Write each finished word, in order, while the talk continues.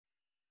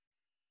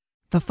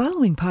The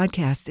following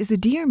podcast is a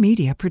Dear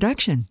Media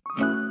production.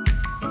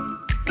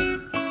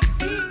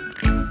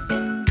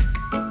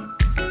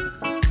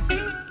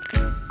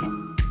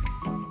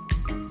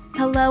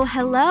 Hello,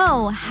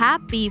 hello.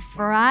 Happy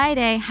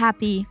Friday.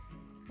 Happy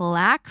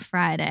Black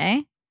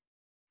Friday.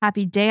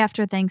 Happy day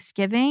after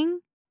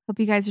Thanksgiving. Hope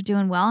you guys are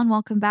doing well and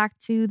welcome back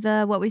to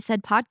the What We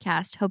Said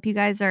podcast. Hope you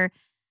guys are,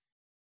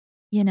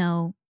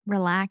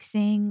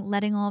 relaxing,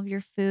 letting all of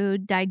your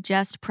food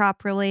digest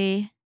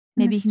properly.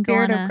 Maybe you can go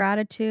on of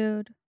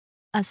gratitude.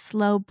 A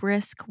slow,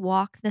 brisk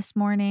walk this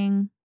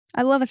morning.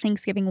 I love a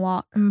Thanksgiving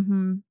walk.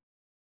 Mm-hmm.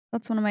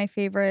 That's one of my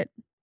favorite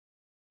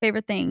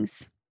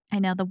things. I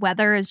know the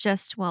weather is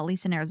just, well, at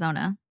least in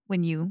Arizona,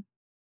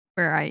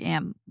 where I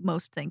am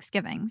most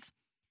Thanksgivings.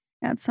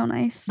 Yeah, it's so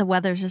nice. The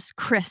weather's just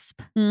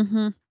crisp.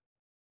 Mm-hmm.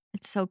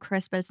 It's so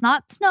crisp, but it's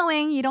not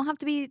snowing. You don't have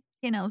to be,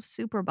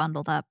 super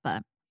bundled up,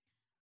 but.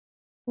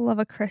 Love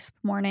a crisp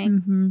morning.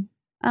 Mm-hmm.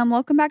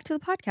 Welcome back to the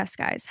podcast,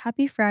 guys.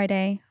 Happy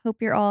Friday.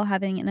 Hope you're all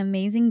having an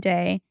amazing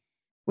day.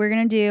 We're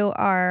going to do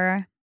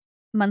our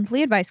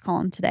monthly advice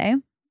column today.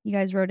 You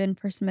guys wrote in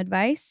for some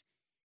advice,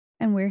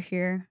 and we're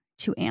here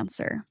to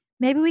answer.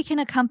 Maybe we can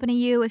accompany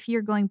you if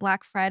you're going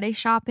Black Friday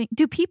shopping.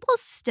 Do people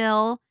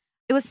still,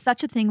 it was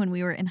such a thing when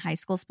we were in high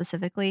school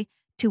specifically,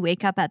 to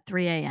wake up at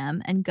 3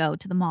 a.m. and go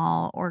to the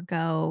mall or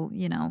go,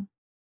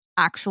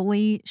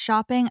 actually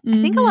shopping. Mm-hmm.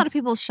 I think a lot of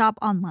people shop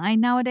online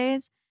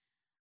nowadays,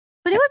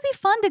 but it would be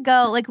fun to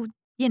go,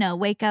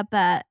 wake up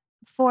at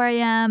 4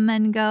 a.m.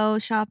 and go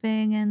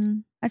shopping.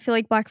 And I feel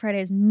like Black Friday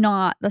is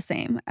not the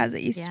same as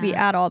it used to be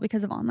at all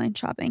because of online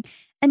shopping.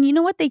 And you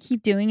know what they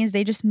keep doing is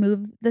they just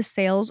move the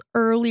sales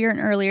earlier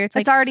and earlier.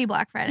 It's already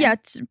Black Friday. Yeah,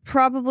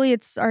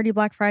 it's already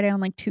Black Friday on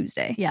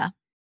Tuesday. Yeah.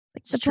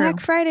 The Black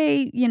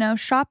Friday,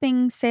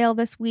 shopping sale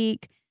this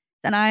week.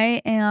 And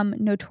I am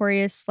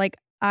notorious.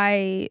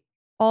 I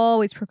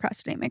always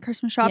procrastinate my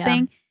Christmas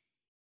shopping.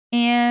 Yeah.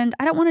 And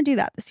I don't want to do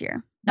that this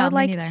year. No, I would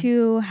like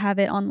to have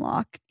it on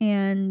lock.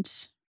 And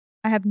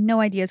I have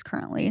no ideas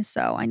currently.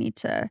 So I need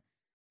to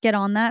get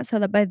on that so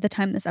that by the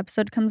time this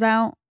episode comes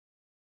out,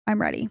 I'm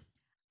ready.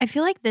 I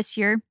feel like this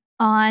year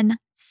on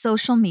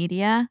social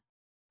media,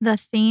 the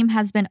theme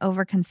has been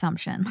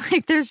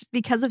overconsumption. There's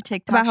because of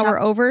TikTok. About how we're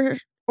over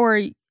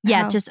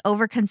just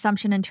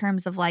overconsumption in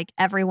terms of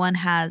everyone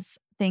has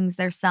things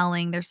they're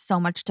selling. There's so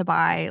much to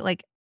buy.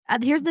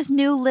 Here's this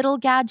new little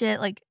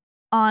gadget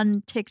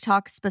on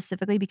TikTok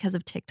specifically because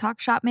of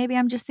TikTok Shop. Maybe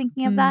I'm just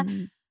thinking of that.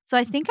 So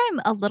I think I'm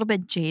a little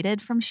bit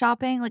jaded from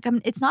shopping.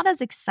 It's not as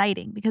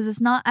exciting because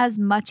it's not as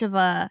much of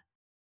a,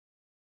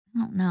 I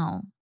don't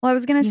know. Well, I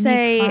was going to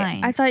say,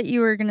 find. I thought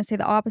you were going to say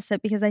the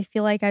opposite because I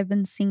feel like I've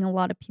been seeing a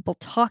lot of people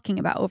talking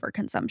about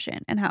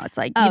overconsumption and how it's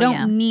you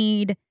don't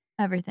need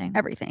everything.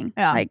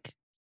 Yeah.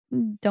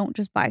 Don't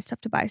just buy stuff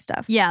to buy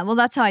stuff. Yeah. Well,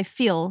 that's how I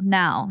feel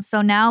now.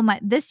 So now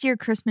this year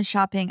Christmas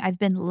shopping, I've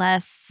been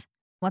less,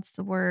 what's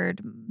the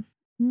word?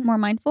 More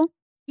mindful?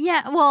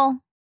 Yeah.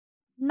 Well,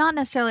 not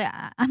necessarily.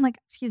 I'm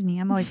excuse me,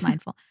 I'm always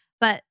mindful,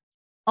 but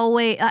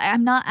always,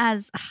 I'm not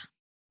as,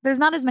 there's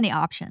not as many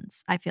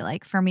options, I feel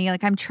like, for me.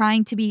 I'm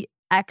trying to be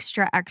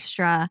extra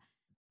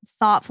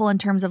thoughtful in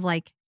terms of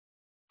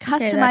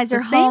customize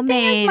or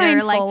homemade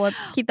or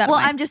let's keep that in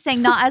mind. I'm just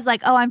saying not as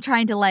I'm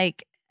trying to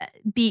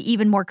be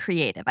even more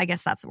creative. I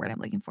guess that's the word I'm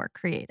looking for.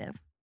 Creative.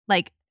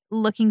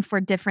 Looking for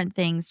different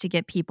things to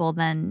get people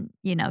than,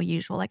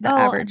 usual. The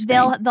average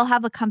they'll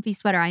have a comfy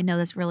sweater. I know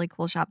this really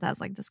cool shop that has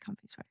this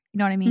comfy sweater. You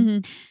know what I mean?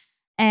 Mm-hmm.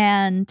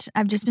 And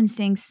I've just been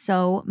seeing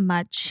so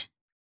many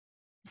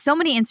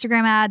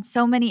Instagram ads,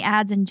 so many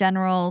ads in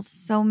general,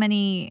 so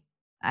many,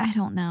 I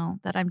don't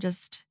know, that I'm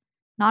just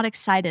not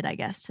excited, I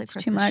guess, to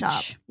Christmas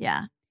shop.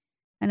 Yeah.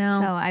 I know.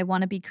 So I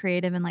want to be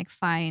creative and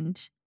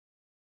find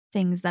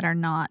things that are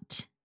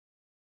not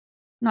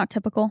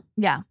typical.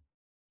 Yeah.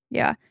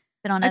 Yeah.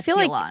 Been on Etsy I feel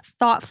a lot.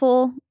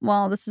 Thoughtful,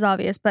 well, this is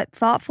obvious, but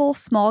thoughtful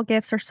small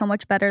gifts are so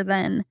much better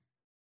than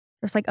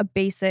just a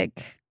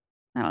basic,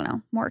 I don't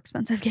know, more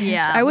expensive gift.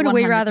 Yeah. I would 100%.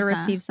 way rather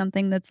receive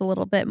something that's a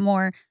little bit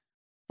more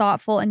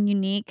thoughtful and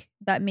unique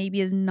that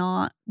maybe is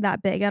not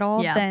that big at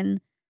all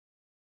than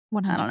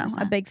 100%. I don't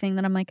know, a big thing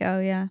that I'm oh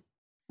yeah,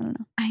 I don't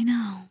know. I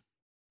know.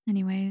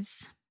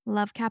 Anyways,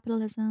 love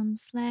capitalism,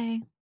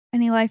 slay.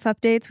 Any life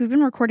updates? We've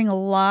been recording a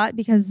lot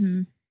because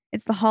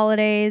it's the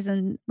holidays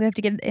and we have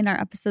to get in our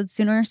episodes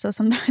sooner. So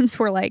sometimes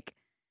we're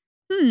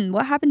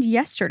what happened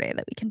yesterday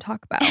that we can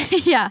talk about?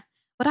 Yeah.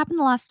 What happened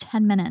the last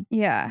 10 minutes?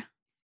 Yeah.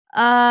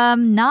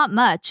 Not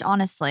much,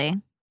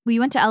 honestly. We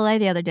went to LA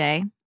the other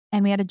day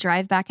and we had to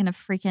drive back in a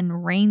freaking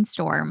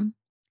rainstorm.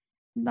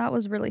 That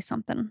was really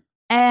something.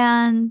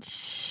 And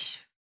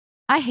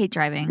I hate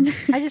driving.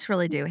 I just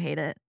really do hate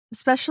it,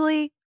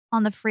 especially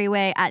on the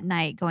freeway at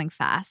night going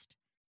fast.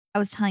 I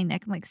was telling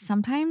Nick, I'm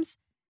sometimes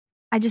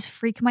I just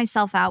freak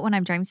myself out when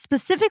I'm driving,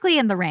 specifically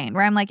in the rain,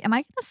 where I'm am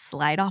I going to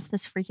slide off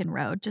this freaking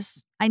road?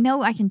 I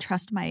know I can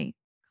trust my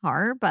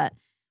car,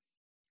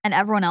 and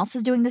everyone else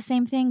is doing the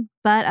same thing.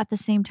 But at the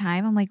same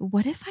time, I'm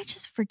what if I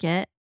just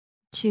forget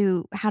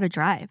how to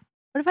drive?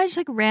 What if I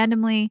just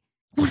randomly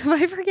What if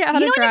I forget how to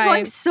You know when drive? you're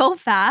going so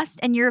fast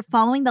and you're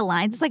following the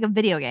lines? It's like a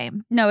video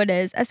game. No, it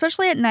is.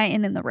 Especially at night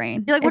and in the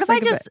rain. You're like, what It's if I a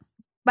bit- just,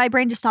 my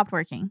brain just stopped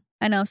working?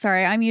 I know,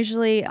 sorry.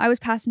 I was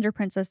passenger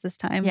princess this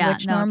time, Yeah,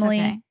 which no, it's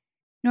okay.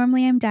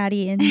 normally I'm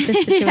daddy in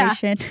this Yeah.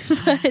 situation.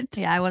 But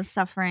Yeah, I was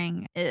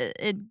suffering.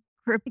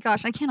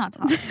 Gosh, I cannot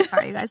talk. I'm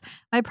sorry, you guys.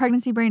 My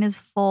pregnancy brain is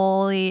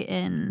fully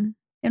in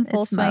in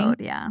full its swing.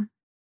 mode. Yeah.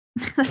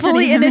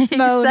 Fully in its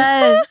mode.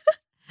 Sense.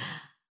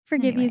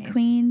 Forgive you, Anyways.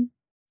 queen.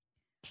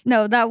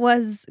 No, that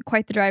was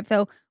quite the drive,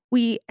 though.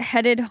 We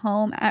headed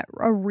home at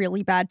a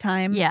really bad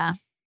time. Yeah.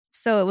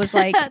 So it was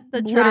like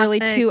The literally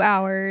traffic. 2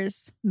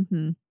 hours. Mm-hmm.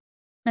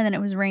 And then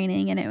it was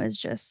raining and it was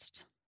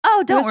just,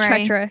 Oh, it don't was worry.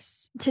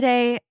 treacherous.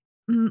 Today,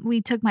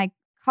 we took my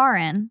car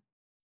in.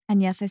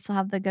 And yes, I still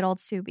have the good old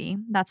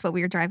Subi. That's what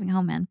we were driving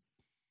home in.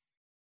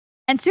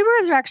 And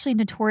Subarus are actually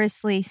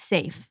notoriously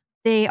safe.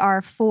 They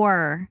are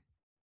for,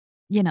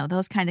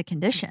 those kind of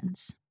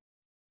conditions.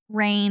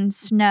 Rain,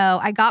 snow.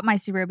 I got my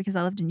Subaru because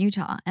I lived in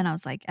Utah. And I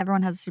was like,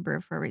 everyone has a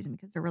Subaru for a reason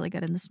because they're really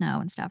good in the snow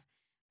and stuff.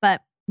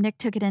 But Nick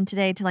took it in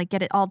today to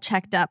get it all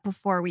checked up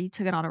before we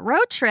took it on a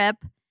road trip.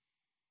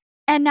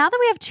 And now that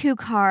we have 2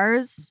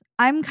 cars,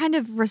 I'm kind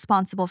of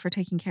responsible for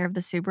taking care of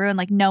the Subaru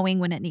and knowing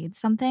when it needs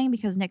something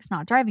because Nick's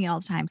not driving it all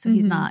the time. So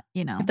he's not,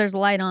 If there's a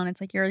light on, it's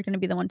like you're going to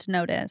be the one to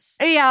notice.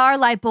 Yeah, our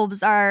light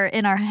bulbs are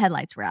in our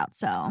headlights were out.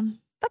 So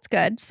That's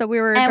good. So we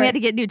were. and we had to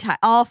get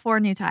all 4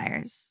 new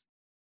tires.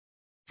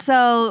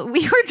 So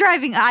we were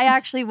driving. I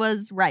actually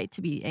was right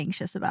to be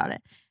anxious about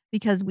it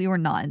because we were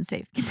not in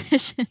safe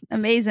conditions.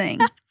 Amazing.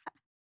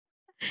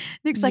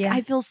 Nick's like, Yeah.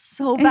 I feel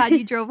so bad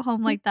you drove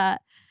home like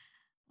that.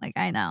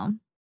 I know.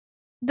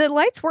 The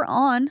lights were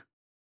on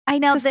I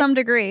know. to some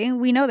degree.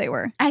 We know they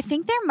were. I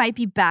think there might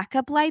be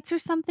backup lights or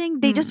something.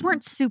 They just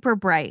weren't super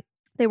bright.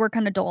 They were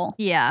kind of dull.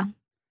 Yeah.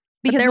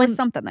 Because there was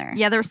something there.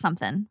 Yeah, there was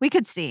something. We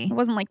could see. It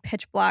wasn't like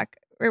pitch black.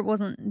 Or it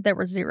wasn't, there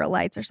were 0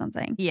 lights or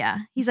something. Yeah.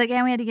 He's like,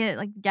 yeah, we had to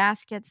get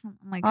gaskets.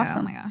 I'm like, oh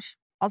Awesome. my gosh.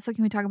 Also,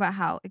 can we talk about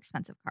how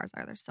expensive cars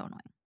are? They're so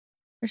annoying.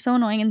 They're so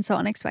annoying and so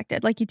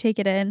unexpected. Like you take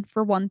it in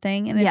for one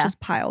thing and it Yeah. just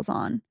piles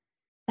on.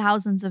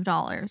 Thousands of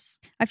dollars.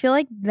 I feel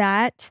like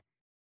that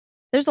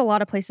there's a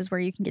lot of places where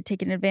you can get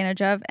taken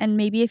advantage of. And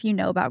maybe if you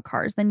know about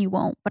cars, then you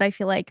won't. But I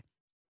feel like,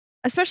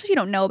 especially if you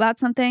don't know about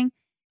something,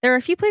 there are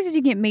a few places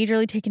you can get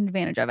majorly taken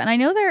advantage of. And I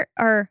know there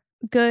are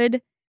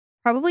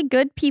probably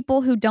good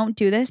people who don't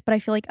do this, but I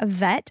feel like a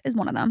vet is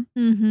one of them.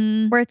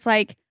 Mm-hmm. Where it's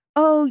like,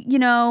 oh,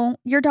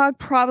 your dog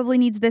probably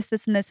needs this,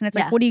 this, and this. And it's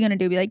Yeah. like, what are you going to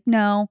do? Be like,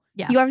 no.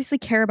 Yeah. You obviously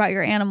care about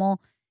your animal.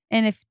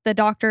 And if the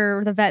doctor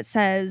or the vet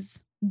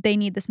says they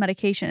need this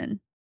medication,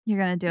 You're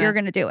going to do you're it.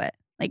 going to do it.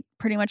 Like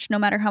pretty much no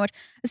matter how much.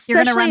 You're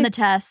going to run Especially- the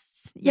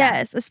tests. Yeah.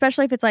 Yes.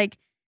 Especially if it's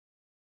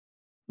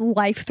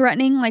life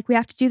threatening. Like we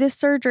have to do this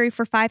surgery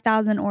for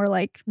 $5,000 or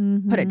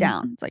put it Mhm.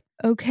 down. It's like,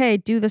 okay,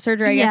 do the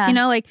surgery. I guess,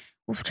 Yeah.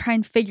 we'll try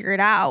and figure it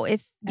out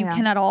if you Yeah.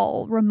 can at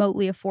all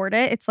remotely afford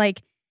it. It's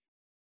like,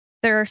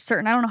 there are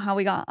certain, I don't know how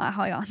we got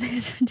on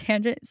this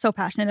tangent. So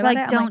passionate about it.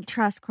 I'm Don't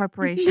trust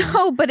corporations.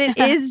 no, but it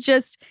is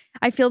just,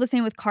 I feel the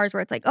same with cars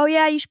where it's like, oh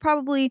yeah, you should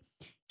probably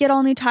get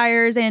all new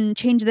tires and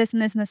change this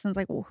and this and this. And it's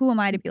like, well, who am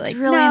I to be like, It's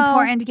really no,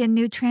 important to get a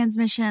new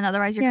transmission.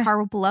 Otherwise, your Yeah. car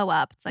will blow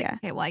up. It's like, Yeah.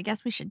 okay, well, I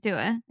guess we should do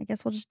it. I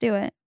guess we'll just do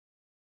it.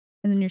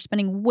 And then you're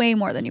spending way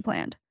more than you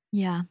planned.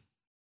 Yeah.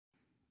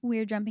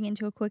 We're jumping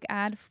into a quick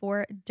ad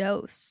for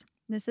Dose.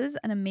 This is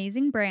an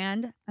amazing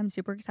brand. I'm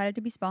super excited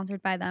to be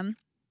sponsored by them.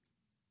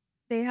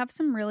 They have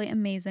some really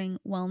amazing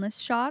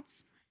wellness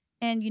shots.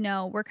 And,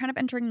 we're kind of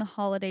entering the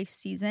holiday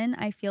season.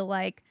 I feel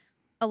like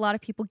a lot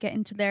of people get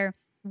into their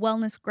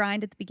wellness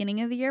grind at the beginning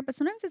of the year, but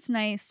sometimes it's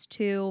nice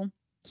to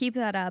keep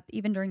that up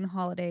even during the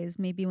holidays.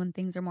 Maybe when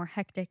things are more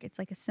hectic, it's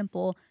like a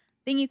simple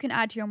thing you can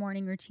add to your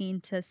morning routine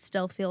to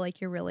still feel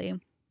like you're really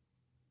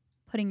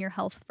putting your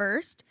health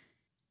first.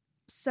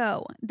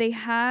 So they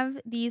have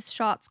these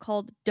shots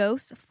called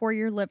Dose for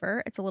Your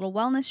Liver. It's a little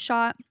wellness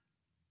shot,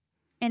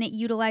 and it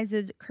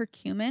utilizes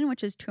curcumin,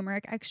 which is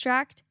turmeric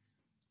extract,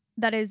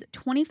 that is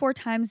 24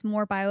 times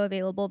more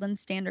bioavailable than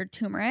standard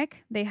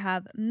turmeric. They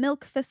have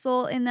milk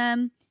thistle in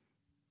them,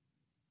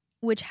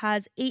 which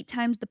has 8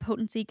 times the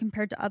potency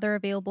compared to other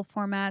available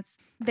formats.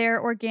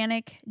 Their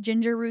organic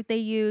ginger root they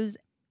use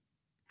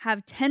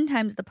have 10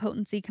 times the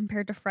potency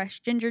compared to fresh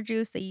ginger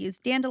juice. They use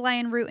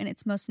dandelion root in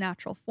its most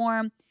natural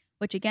form,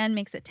 which again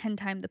makes it 10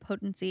 times the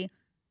potency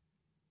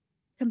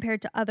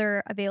compared to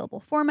other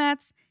available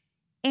formats.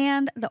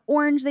 And the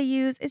orange they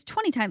use is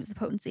 20 times the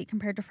potency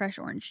compared to fresh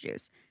orange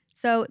juice.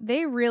 So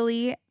they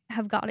really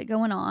have got it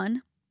going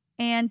on.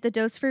 And the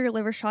Dose for Your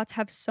Liver shots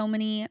have so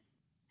many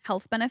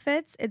health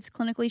benefits. It's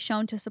clinically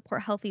shown to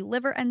support healthy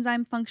liver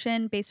enzyme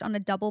function based on a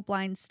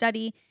double-blind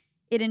study.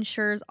 It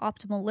ensures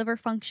optimal liver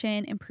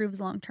function, improves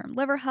long-term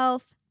liver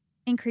health,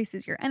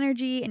 increases your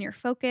energy and your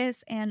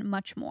focus, and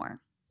much more.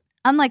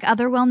 Unlike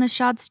other wellness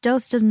shots,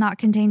 Dose does not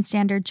contain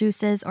standard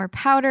juices or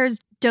powders.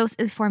 Dose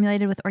is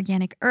formulated with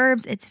organic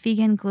herbs. It's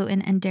vegan,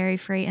 gluten, and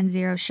dairy-free, and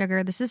 0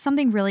 sugar. This is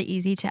something really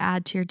easy to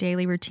add to your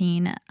daily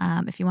routine.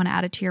 If you want to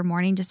add it to your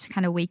morning, just to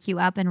kind of wake you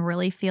up and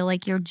really feel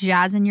like you're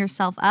jazzing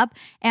yourself up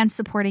and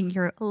supporting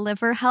your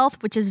liver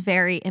health, which is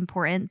very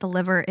important. The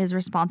liver is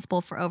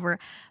responsible for over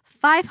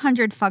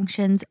 500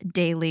 functions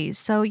daily.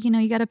 So,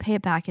 you got to pay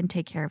it back and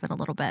take care of it a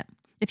little bit.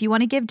 If you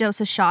want to give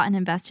Dose a shot and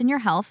invest in your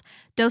health,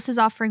 Dose is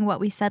offering What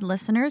We Said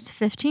listeners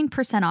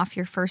 15% off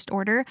your first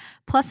order,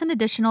 plus an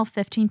additional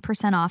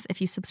 15% off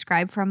if you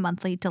subscribe for a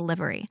monthly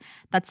delivery.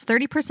 That's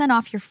 30%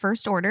 off your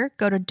first order.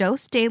 Go to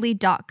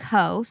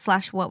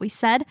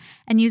dosedaily.co/whatwesaid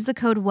and use the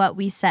code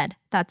WhatWeSaid.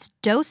 That's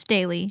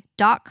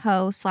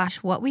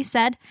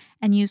dosedaily.co/whatwesaid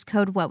and use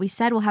code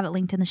WhatWeSaid. We'll have it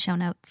linked in the show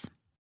notes.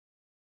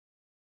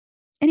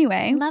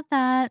 Anyway. Love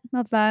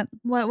that.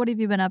 What have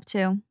you been up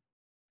to?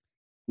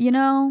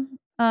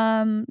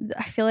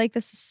 I feel like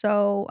this is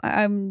so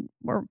I'm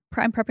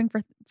prepping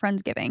for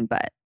Friendsgiving,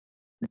 but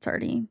it's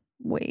already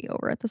way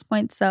over at this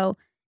point. So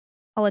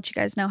I'll let you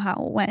guys know how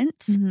it went.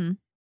 Mm-hmm.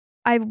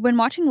 I've been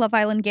watching Love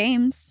Island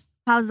Games.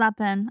 How's that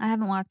been? I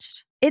haven't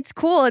watched. It's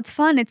cool. It's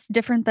fun. It's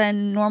different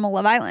than normal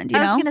Love Island.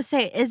 I was going to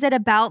say, is it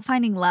about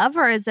finding love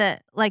or is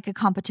it like a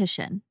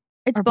competition?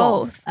 It's or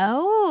both.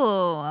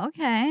 Oh,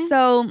 okay.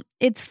 So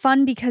it's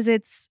fun because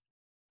it's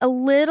a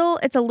little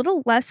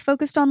less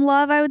focused on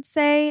love, I would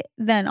say,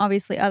 than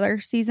obviously other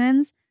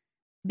seasons,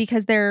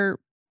 because they're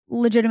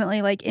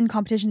legitimately like in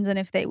competitions, and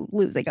if they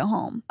lose, they go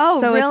home. Oh,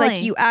 so really? It's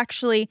like you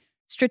actually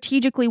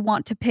strategically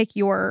want to pick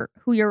who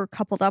you're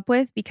coupled up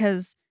with,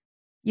 because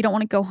you don't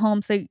want to go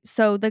home.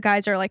 So the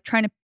guys are like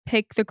trying to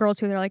pick the girls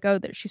who they're like, oh,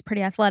 she's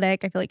pretty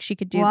athletic, I feel like she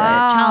could do the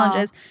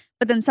challenges.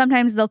 But then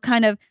sometimes they'll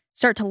kind of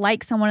start to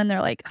like someone, and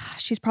they're like, oh,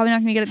 she's probably not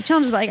gonna be good at the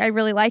challenges, but like I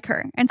really like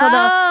her, and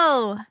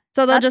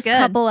so they'll just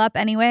couple up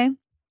anyway.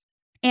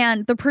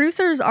 And the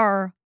producers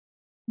are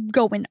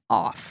going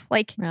off.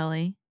 Like,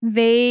 really?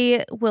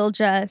 They will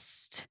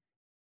just,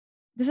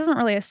 this isn't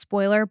really a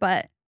spoiler,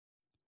 but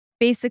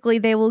basically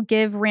they will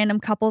give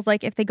random couples,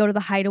 like if they go to the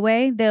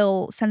hideaway,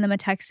 they'll send them a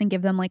text and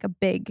give them like a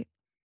big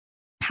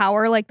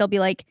power. Like they'll be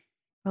like,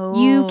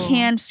 you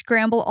can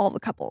scramble all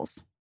the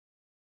couples.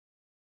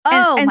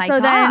 And my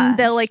so gosh. then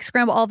they'll like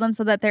scramble all of them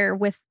so that they're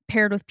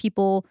paired with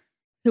people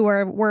who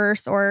are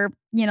worse, or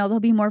they'll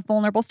be more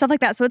vulnerable, stuff like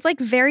that. So it's like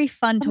very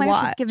fun to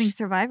watch. It's giving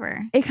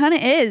Survivor. It kind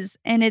of is,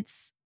 and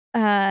it's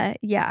there's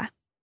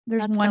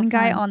That's one so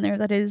guy fun. on there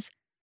that is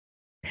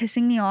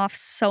pissing me off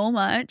so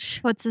much.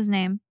 What's his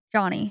name?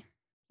 Johnny.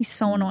 He's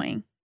so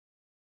annoying.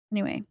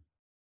 Anyway,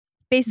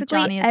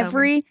 basically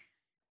every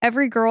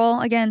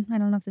girl, again, I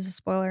don't know if this is a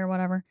spoiler or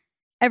whatever.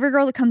 Every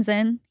girl that comes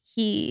in,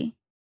 he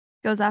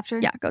goes after.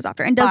 Yeah, goes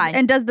after and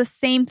does the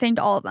same thing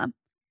to all of them.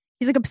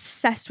 He's like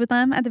obsessed with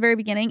them at the very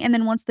beginning, and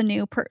then once the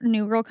new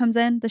girl comes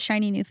in, the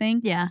shiny new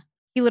thing,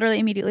 he literally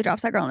immediately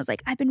drops that girl and is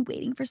like, "I've been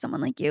waiting for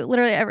someone like you."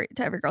 Literally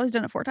to every girl, he's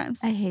done it 4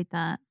 times. I hate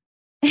that.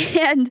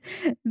 And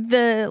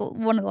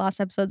one of the last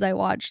episodes I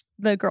watched,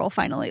 the girl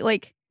finally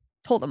like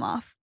told him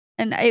off,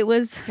 and it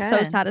was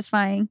so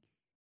satisfying.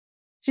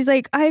 She's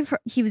like,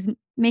 he was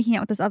making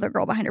out with this other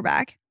girl behind her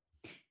back,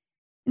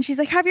 and she's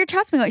like, "How have your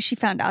chats been going?" She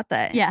found out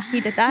that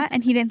he did that,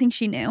 and he didn't think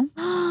she knew.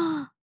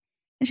 And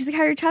she's like,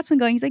 "How are your chats been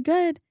going?" He's like,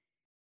 "Good."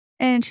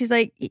 And she's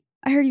like,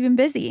 "I heard you've been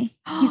busy."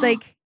 He's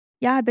like,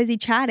 "Yeah, busy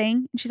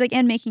chatting." And she's like,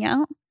 "And making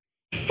out?"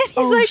 And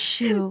he's like,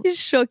 shoot. He's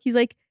shook. He's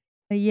like,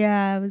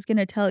 "Yeah, I was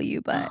gonna tell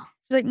you, but."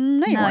 She's like,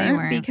 "No, you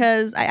weren't,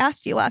 because I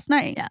asked you last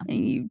night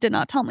and you did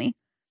not tell me."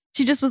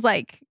 She just was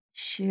like,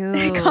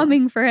 shoot,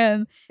 coming for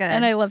him. Good.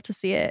 And I love to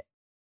see it.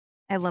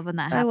 I love when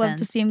that happens. I love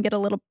to see him get a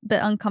little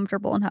bit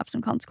uncomfortable and have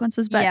some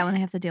consequences. But yeah, when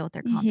they have to deal with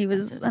their consequences. He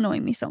was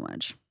annoying me so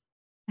much.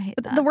 I hate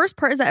that. The worst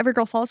part is that every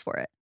girl falls for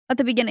it. At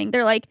the beginning,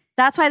 they're like,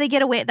 that's why they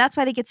get away. That's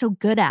why they get so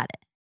good at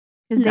it.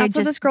 Because that's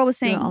what this girl was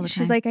saying.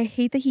 She's like, I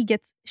hate that he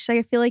gets. She's like,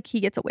 I feel like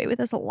he gets away with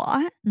this a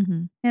lot,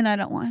 and I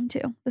don't want him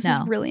to. This is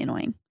really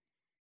annoying.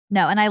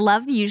 No, and I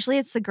love. Usually,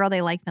 it's the girl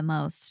they like the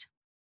most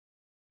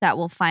that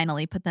will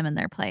finally put them in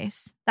their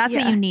place. That's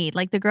what you need.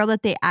 Like the girl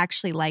that they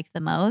actually like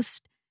the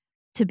most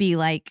to be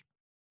like,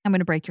 I'm going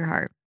to break your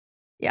heart.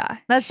 Yeah,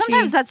 but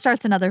sometimes that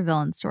starts another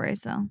villain story.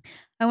 So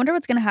I wonder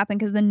what's going to happen,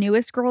 because the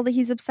newest girl that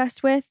he's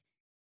obsessed with,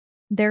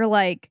 they're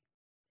like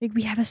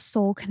we have a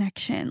soul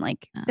connection.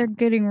 Like they're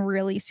getting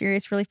really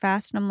serious really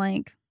fast. And I'm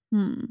like,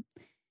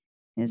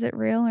 is it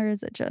real, or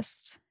is it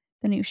just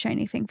the new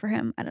shiny thing for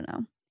him? I don't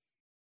know.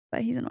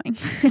 But he's annoying.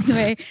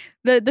 Anyway,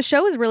 the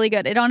show is really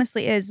good. It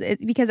honestly is.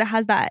 It's because it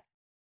has that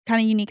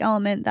kind of unique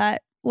element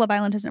that Love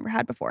Island has never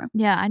had before.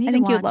 Yeah, I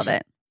think you'd love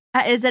it.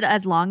 Is it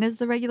as long as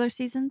the regular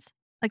seasons?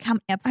 Like how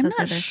many episodes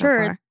are there so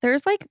far?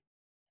 There's like,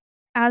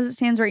 as it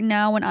stands right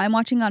now, when I'm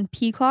watching on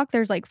Peacock,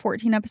 there's like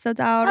 14 episodes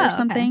out or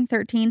something,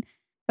 13.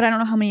 But I don't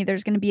know how many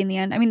there's going to be in the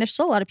end. I mean, there's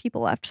still a lot of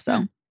people left, so.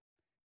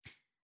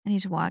 I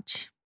need to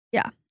watch.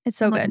 Yeah, it's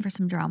so I'm good. Looking for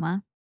some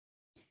drama.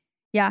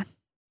 Yeah,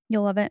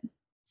 you'll love it.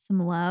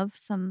 Some love,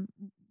 some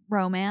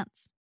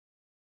romance.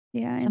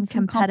 Yeah, some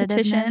competition.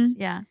 Competition.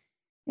 Yeah.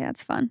 Yeah,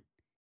 it's fun.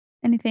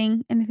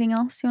 Anything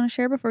else you want to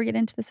share before we get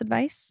into this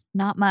advice?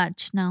 Not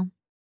much, no.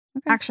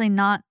 Okay. Actually,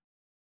 not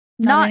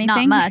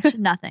anything? much.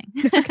 Nothing.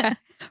 Okay.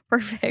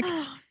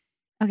 Perfect.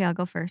 Okay, I'll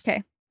go first.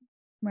 Okay.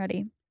 I'm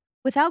ready.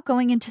 Without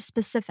going into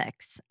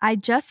specifics, I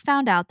just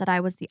found out that I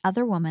was the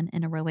other woman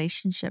in a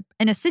situationship,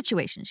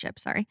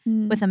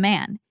 with a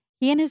man.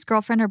 He and his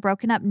girlfriend are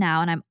broken up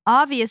now, and I'm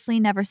obviously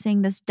never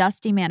seeing this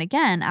dusty man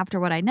again after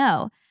what I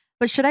know.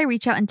 But should I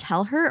reach out and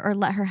tell her or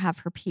let her have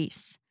her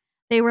peace?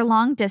 They were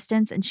long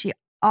distance and she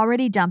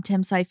already dumped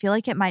him, so I feel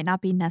like it might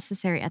not be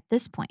necessary at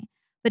this point.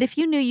 But if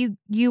you knew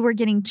you were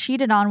getting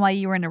cheated on while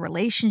you were in a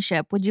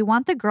relationship, would you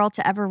want the girl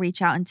to ever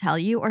reach out and tell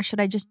you, or should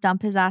I just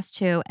dump his ass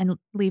too and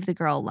leave the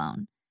girl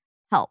alone?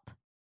 Help.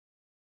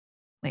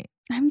 Wait.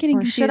 I'm getting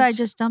confused. Should I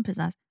just dump his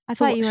ass? I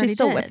thought you already she's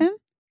still did. with him?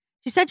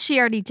 She said she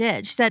already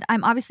did. She said,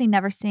 I'm obviously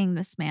never seeing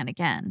this man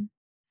again.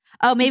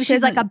 Oh, maybe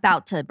she's like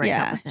about to break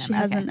up with him. She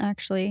hasn't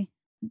actually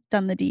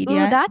done the deed Ooh,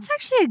 yet. that's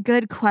actually a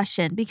good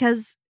question,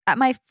 because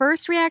my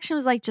first reaction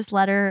was like, just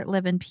let her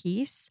live in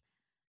peace.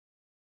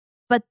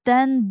 But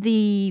then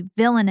the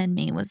villain in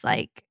me was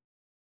like,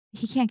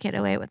 he can't get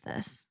away with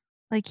this.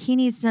 Like, he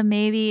needs to,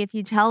 maybe if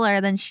you tell her,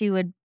 then she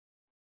would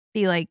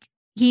be like,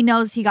 he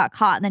knows he got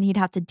caught and then he'd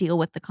have to deal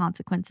with the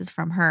consequences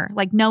from her.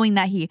 Like, knowing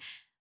that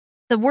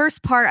the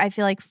worst part, I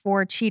feel like,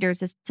 for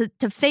cheaters is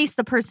to face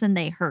the person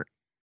they hurt.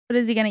 But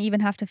is he going to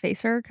even have to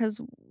face her? Because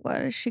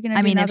what is she going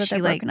to do now that they're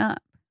broken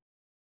up?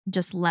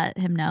 Just let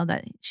him know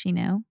that she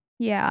knew.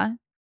 Yeah.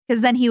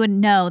 Because then he would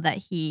know that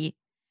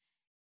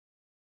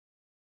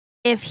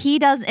if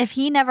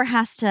he never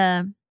has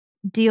to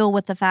deal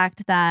with the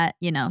fact that,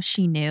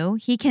 she knew,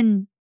 he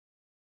can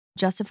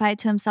justify it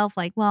to himself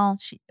like, well,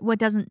 what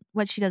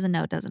she doesn't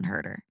know doesn't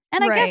hurt her.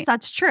 And I guess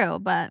that's true,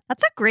 but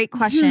that's a great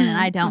question and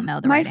I don't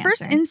know the right answer. My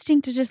first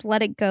instinct is just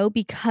let it go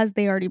because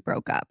they already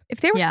broke up. If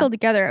they were still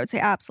together, I would say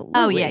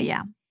absolutely. Oh,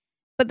 yeah.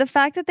 But the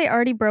fact that they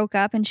already broke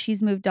up and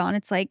she's moved on,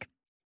 it's like,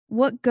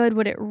 what good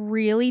would it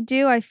really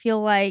do? I feel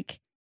like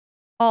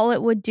all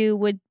it would do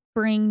would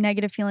bring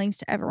negative feelings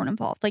to everyone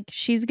involved. Like,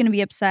 she's going to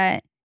be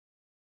upset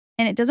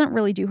and it doesn't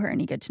really do her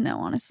any good to know,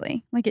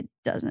 honestly. Like, it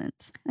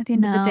doesn't. At the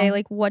end of the day,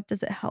 like, what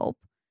does it help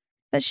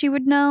that she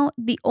would know?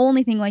 The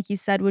only thing, like you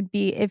said, would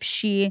be if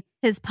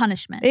his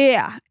punishment.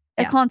 Yeah.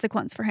 A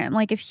consequence for him.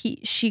 Like, if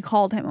she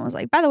called him and was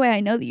like, by the way, I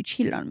know that you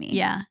cheated on me.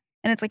 Yeah.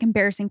 And it's like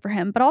embarrassing for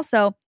him. But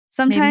also,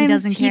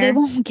 sometimes he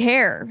won't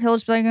care. He'll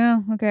just be like,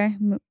 oh, okay.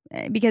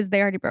 Because they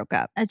already broke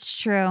up. That's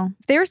true.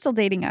 If they were still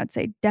dating, I would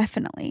say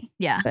definitely.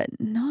 Yeah. But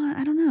no,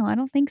 I don't know. I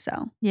don't think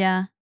so.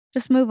 Yeah.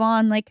 Just move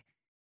on. Like,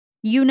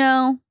 he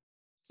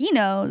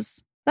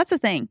knows. That's the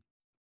thing.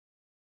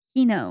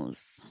 He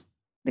knows.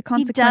 The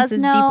consequence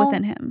is deep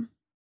within him.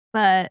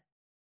 But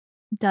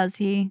does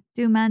he?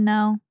 Do men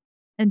know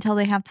until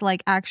they have to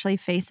like actually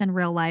face in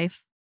real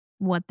life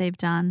what they've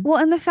done?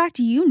 Well, and the fact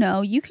you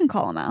can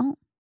call him out.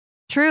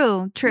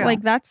 True.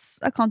 Like, that's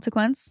a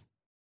consequence.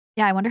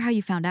 Yeah, I wonder how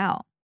you found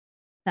out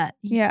that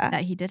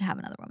he did have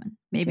another woman.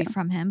 Maybe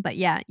from him. But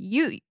yeah,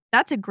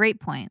 that's a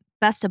great point.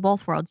 Best of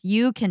both worlds.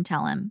 You can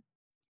tell him,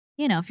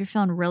 if you're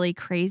feeling really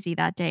crazy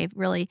that day,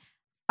 really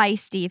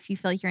feisty, if you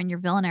feel like you're in your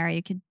villain area,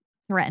 you could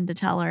threaten to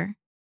tell her.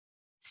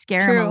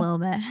 Scare him a little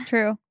bit.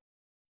 True.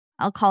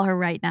 I'll call her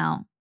right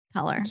now.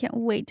 Tell her. I can't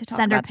wait to talk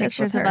Send about her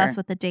pictures of us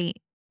with the date.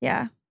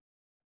 Yeah.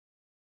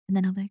 And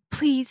then I'll be like,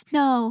 please,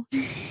 no.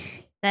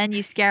 Then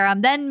you scare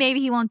him. Then maybe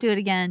he won't do it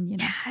again.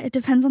 Yeah, it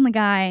depends on the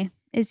guy.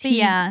 Is he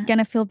going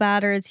to feel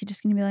bad, or is he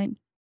just going to be like,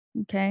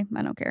 okay,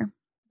 I don't care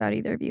about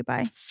either of you.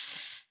 Bye.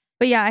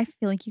 But yeah, I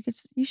feel like you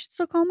should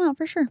still call him out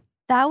for sure.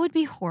 That would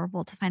be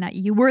horrible to find out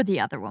you were the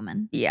other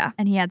woman. Yeah.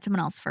 And he had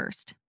someone else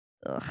first.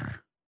 Ugh.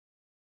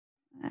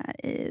 That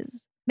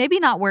is maybe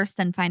not worse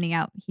than finding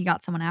out he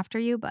got someone after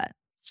you, but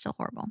still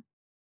horrible.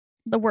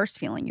 The worst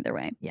feeling either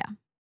way. Yeah.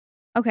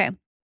 Okay.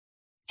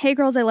 Hey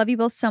girls, I love you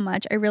both so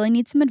much. I really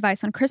need some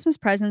advice on Christmas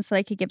presents that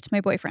I could give to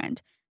my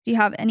boyfriend. Do you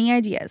have any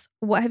ideas?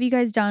 What have you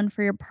guys done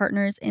for your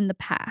partners in the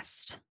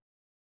past?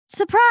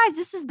 Surprise!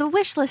 This is the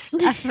wish list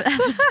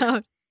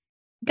episode.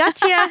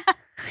 Gotcha.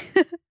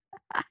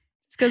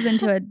 This goes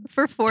into a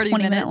for 40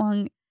 minute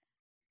long.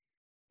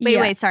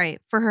 Wait, sorry.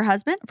 For her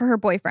husband? For her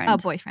boyfriend. Oh,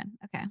 boyfriend.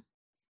 Okay.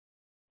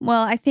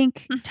 Well, I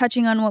think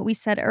touching on what we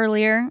said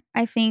earlier,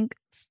 I think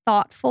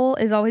thoughtful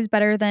is always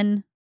better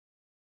than,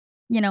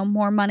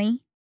 more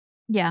money.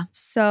 Yeah.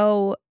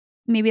 So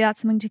maybe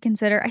that's something to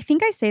consider. I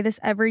think I say this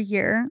every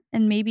year,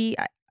 and maybe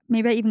I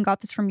even got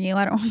this from you.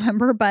 I don't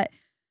remember, but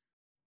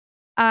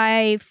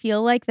I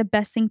feel like the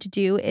best thing to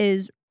do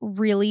is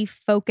really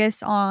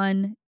focus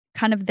on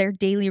kind of their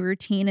daily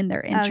routine and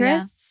their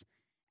interests,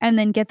 and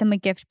then get them a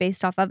gift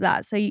based off of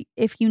that. So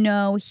if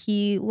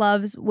he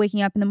loves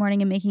waking up in the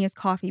morning and making his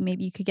coffee,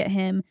 maybe you could get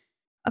him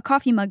a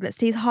coffee mug that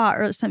stays hot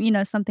or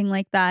something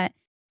like that.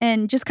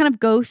 And just kind of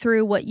go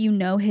through what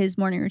his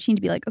morning routine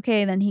to be like,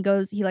 okay, then he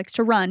likes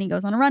to run. He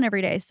goes on a run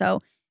every day.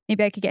 So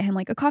maybe I could get him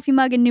like a coffee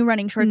mug and new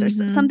running shorts or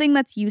something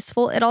that's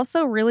useful. It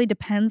also really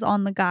depends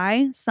on the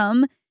guy.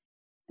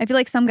 I feel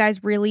like some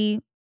guys really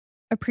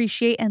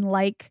appreciate and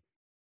like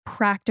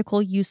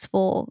practical,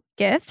 useful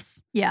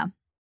gifts. Yeah.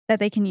 that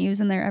they can use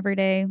in their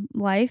everyday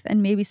life.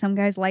 And maybe some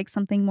guys like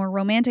something more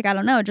romantic. I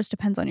don't know. It just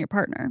depends on your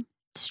partner.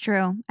 It's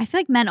true. I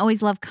feel like men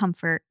always love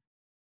comfort.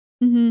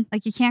 Mm-hmm.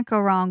 Like you can't go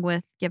wrong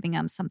with giving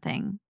them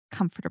something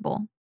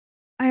comfortable.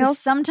 'Cause also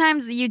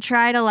sometimes you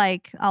try to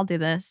like, I'll do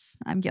this.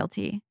 I'm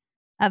guilty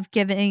of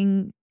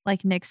giving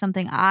like Nick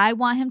something I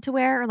want him to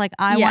wear or like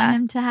I want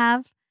him to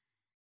have.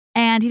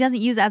 And he doesn't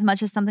use as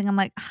much as something I'm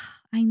like,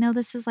 I know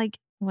this is like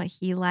what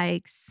he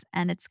likes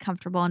and it's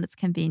comfortable and it's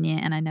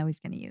convenient and I know he's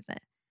going to use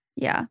it.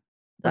 Yeah.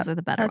 Those are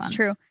the better ones. That's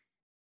true.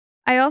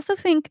 I also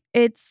think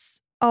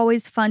it's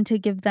always fun to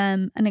give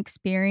them an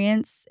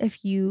experience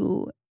if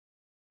you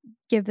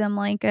give them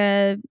like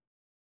a,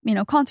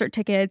 concert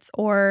tickets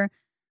or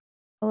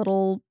a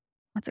little,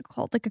 what's it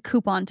called? Like a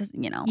coupon to,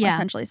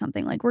 essentially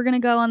something like we're going to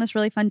go on this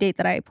really fun date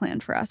that I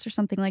planned for us or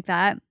something like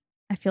that.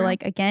 I feel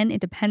like, again,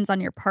 it depends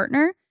on your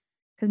partner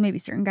because maybe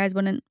certain guys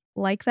wouldn't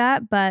like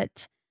that.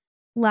 But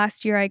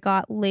last year I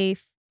got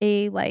Leif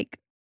a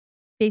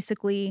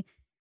basically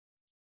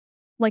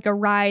like a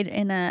ride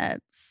in a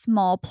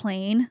small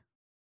plane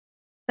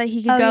that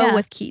he could go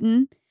with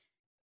Keaton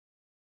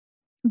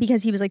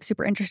because he was like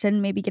super interested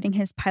in maybe getting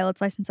his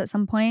pilot's license at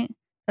some point.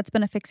 That's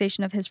been a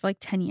fixation of his for like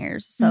 10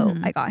 years. So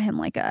I got him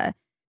like a...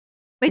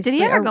 Wait, did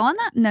he ever go on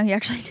that? No, he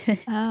actually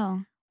didn't.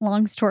 Oh.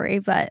 Long story,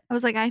 but... I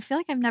was like, I feel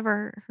like I've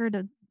never heard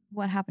of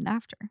what happened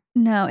after.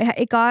 No,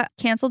 it got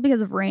canceled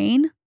because of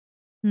rain.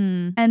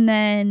 And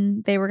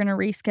then they were going to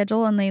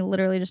reschedule and they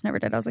literally just never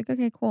did. I was like,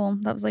 okay, cool.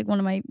 That was like one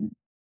of my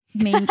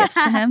main gifts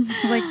to him. I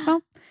was like,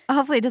 well...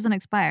 Hopefully it doesn't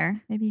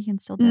expire. Maybe he can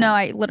still do it. No,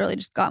 I literally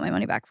just got my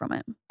money back from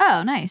it.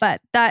 Oh, nice. But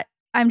that...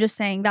 I'm just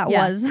saying that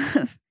was...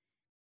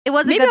 It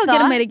was maybe a good I'll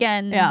thought. get him it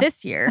again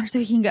this year so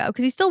he can go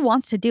because he still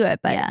wants to do it.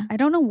 But I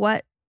don't know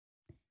what.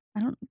 I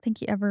don't think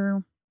he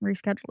ever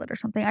rescheduled it or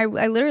something. I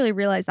literally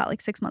realized that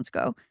like 6 months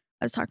ago.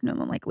 I was talking to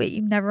him. I'm like, wait,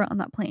 you've never on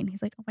that plane?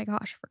 He's like, oh my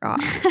gosh, I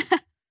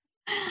forgot.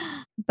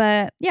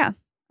 But yeah,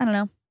 I don't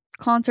know.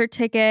 Concert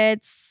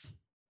tickets,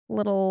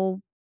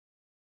 little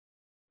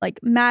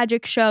like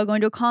magic show, going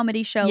to a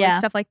comedy show, like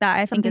stuff like that.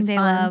 I think is they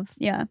fun. love.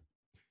 Yeah,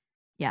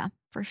 yeah,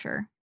 for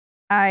sure.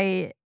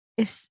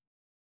 If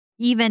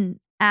even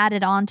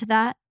added on to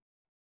that,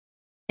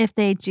 if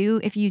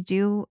you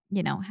do,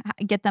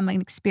 get them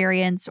an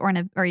experience or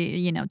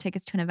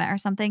tickets to an event or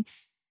something,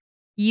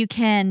 you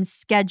can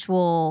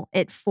schedule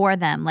it for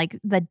them like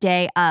the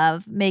day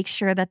of. Make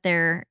sure that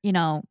their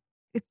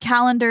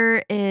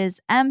calendar is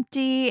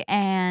empty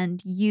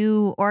and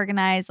you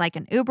organize like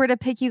an Uber to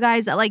pick you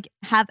guys. Like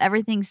have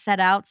everything set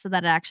out so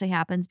that it actually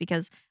happens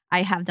because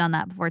I have done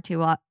that before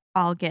too.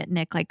 I'll get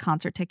Nick like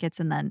concert tickets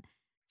and then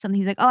something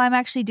he's like, oh, I'm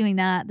actually doing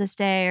that this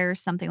day or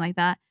something like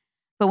that.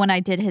 But when I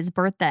did his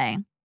birthday,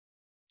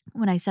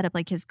 when I set up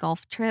like his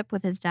golf trip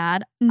with his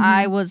dad,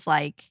 I was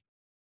like,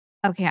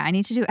 okay, I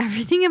need to do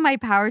everything in my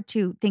power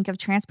to think of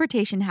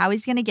transportation, how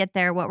he's going to get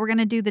there, what we're going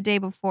to do the day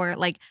before,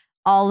 like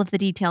all of the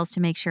details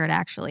to make sure it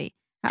actually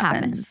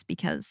happens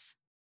because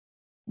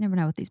you never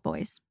know with these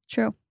boys.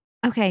 True.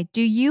 Okay,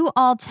 do you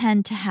all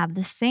tend to have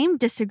the same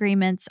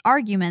disagreements,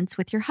 arguments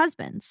with your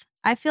husbands?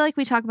 I feel like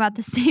we talk about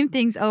the same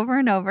things over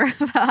and over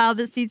about how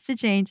this needs to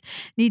change,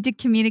 need to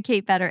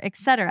communicate better,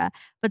 etc.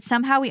 But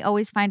somehow we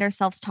always find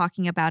ourselves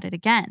talking about it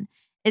again.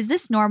 Is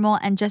this normal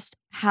and just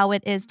how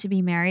it is to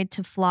be married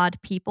to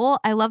flawed people?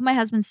 I love my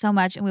husband so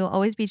much and we will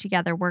always be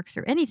together, work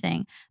through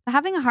anything, but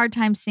having a hard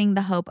time seeing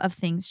the hope of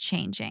things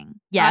changing.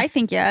 Yes. I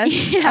think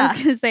yes. I was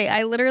going to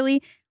say,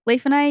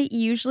 Leif and I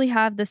usually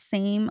have the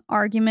same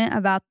argument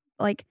about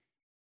like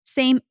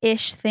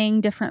same-ish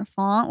thing, different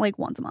font, like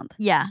once a month.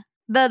 Yeah.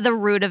 The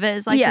root of it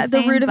is like the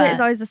same. The root of it is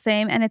always the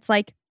same. And it's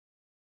like,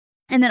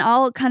 and then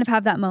I'll kind of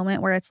have that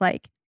moment where it's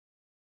like,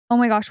 oh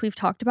my gosh, we've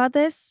talked about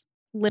this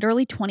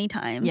literally 20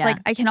 times. Yeah. Like,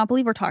 I cannot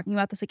believe we're talking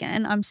about this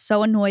again. I'm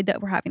so annoyed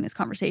that we're having this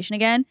conversation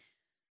again.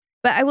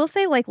 But I will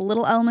say like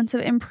little elements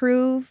of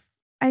improve.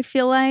 I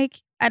feel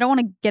like, I don't want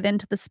to get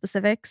into the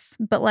specifics,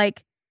 but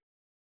like,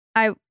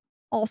 I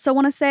also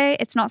want to say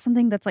it's not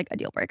something that's like a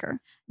deal breaker.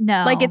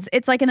 No. Like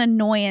it's like an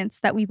annoyance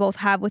that we both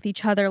have with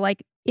each other,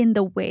 like in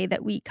the way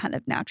that we kind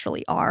of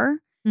naturally are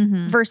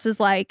versus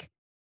like,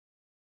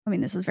 I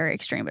mean, this is very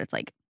extreme, but it's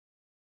like,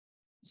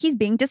 he's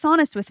being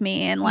dishonest with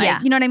me. And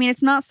like, you know what I mean?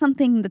 It's not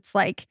something that's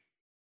like,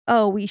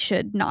 oh, we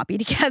should not be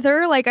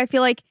together. Like, I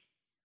feel like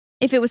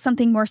if it was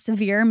something more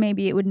severe,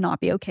 maybe it would not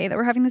be okay that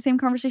we're having the same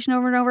conversation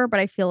over and over. But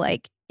I feel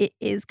like it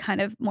is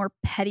kind of more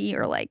petty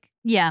or like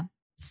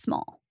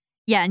small.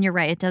 Yeah, and you're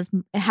right. It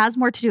has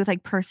more to do with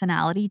like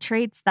personality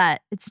traits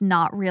that it's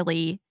not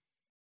really.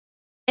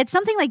 It's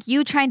something like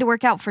you trying to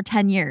work out for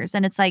 10 years.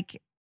 And it's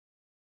like,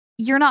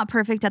 you're not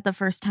perfect at the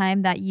first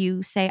time that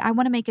you say, I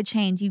want to make a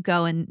change. You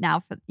go and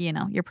now,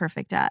 you're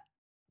perfect at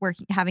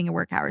having a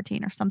workout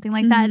routine or something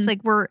like that. It's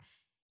like we're,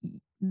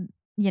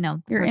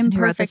 you're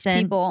imperfect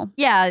people.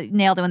 Yeah,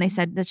 nailed it when they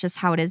said that's just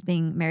how it is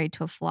being married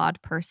to a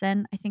flawed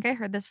person. I think I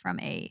heard this from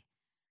a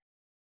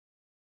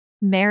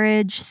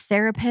marriage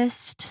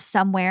therapist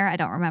somewhere. I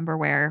don't remember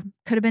where.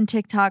 Could have been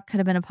TikTok, could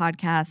have been a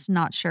podcast,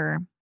 not sure.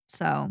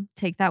 So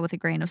take that with a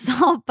grain of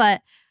salt.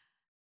 But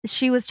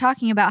she was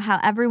talking about how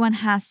everyone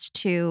has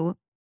to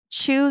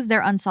choose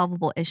their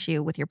unsolvable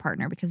issue with your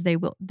partner because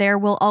there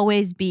will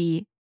always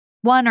be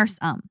one or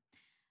some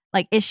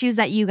like issues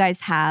that you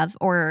guys have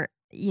or,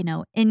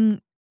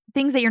 in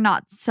things that you're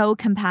not so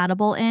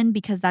compatible in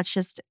because that's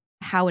just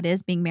how it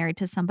is being married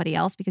to somebody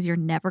else because you're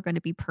never going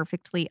to be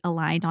perfectly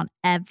aligned on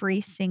every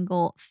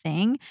single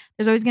thing.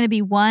 There's always going to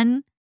be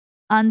one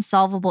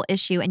unsolvable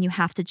issue and you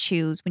have to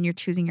choose when you're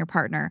choosing your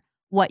partner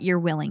what you're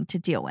willing to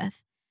deal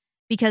with.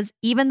 Because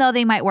even though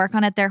they might work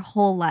on it their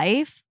whole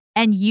life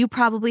and you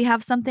probably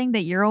have something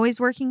that you're always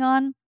working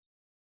on,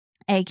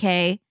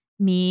 aka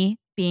me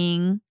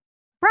being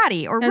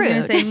bratty or rude. I was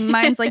going to say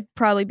mine's like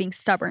probably being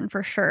stubborn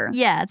for sure.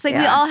 Yeah. It's like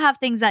we all have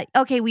things that,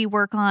 okay, we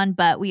work on,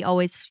 but we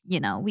always,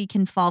 we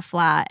can fall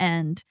flat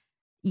and,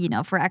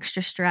 for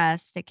extra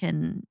stress, it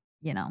can,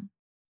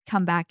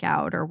 come back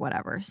out or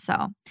whatever.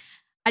 So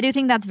I do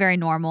think that's very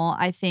normal.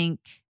 I think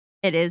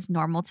it is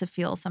normal to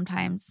feel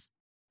sometimes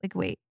like,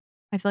 wait,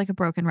 I feel like a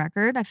broken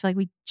record. I feel like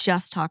we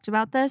just talked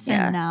about this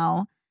and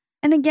now.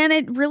 And again,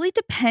 it really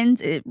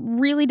depends. It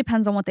really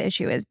depends on what the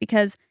issue is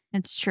because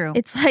it's true.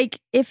 It's like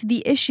if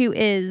the issue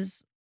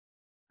is,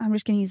 I'm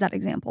just going to use that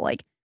example,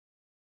 like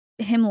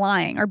him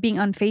lying or being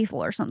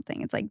unfaithful or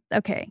something. It's like,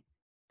 okay,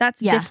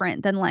 that's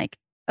different than like,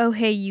 oh,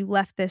 hey, you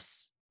left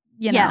this,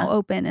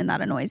 open and that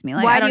annoys me.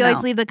 Like, why do you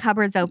always leave the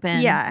cupboards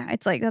open? Yeah.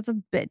 It's like, that's a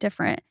bit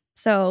different.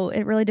 So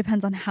it really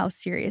depends on how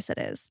serious it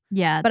is.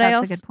 Yeah, but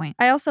that's a good point.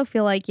 I also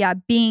feel like,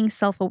 being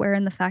self-aware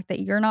in the fact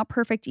that you're not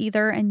perfect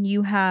either and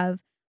you have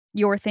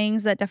your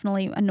things that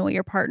definitely annoy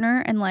your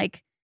partner. And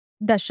like,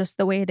 that's just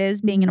the way it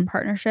is being in a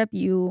partnership.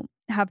 You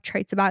have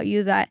traits about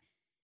you that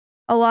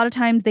a lot of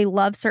times they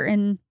love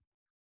certain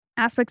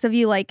aspects of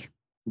you. Like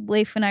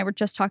Leif and I were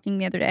just talking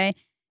the other day.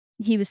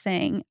 He was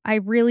saying, I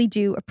really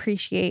do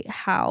appreciate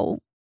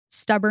how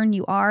stubborn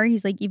you are.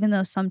 He's like, even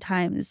though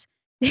sometimes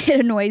it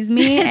annoys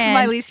me. It's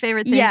my least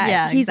favorite thing.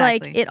 Yeah, he's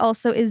exactly. like, it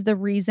also is the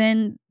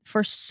reason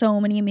for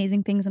so many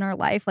amazing things in our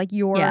life. Like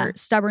your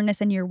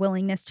stubbornness and your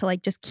willingness to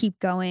like just keep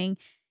going.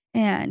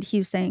 And he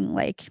was saying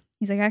like,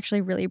 he's like, I actually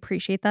really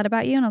appreciate that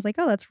about you. And I was like,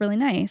 oh, that's really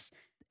nice.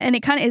 And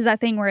it kind of is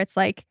that thing where it's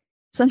like,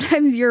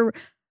 sometimes your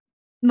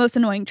most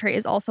annoying trait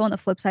is also on the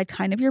flip side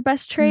kind of your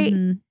best trait.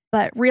 Mm-hmm.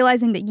 But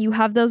realizing that you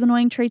have those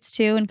annoying traits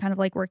too and kind of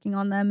like working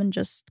on them and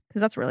just, because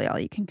that's really all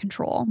you can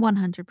control.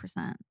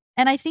 100%.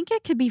 And I think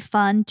it could be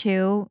fun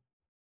too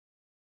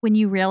when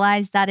you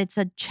realize that it's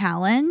a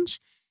challenge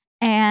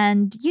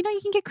and, you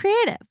can get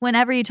creative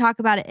whenever you talk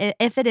about it.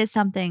 If it is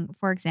something,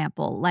 for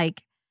example,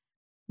 like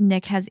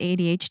Nick has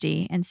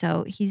ADHD and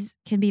so he's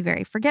can be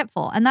very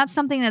forgetful. And that's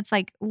something that's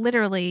like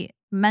literally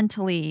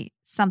mentally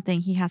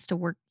something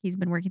he's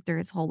been working through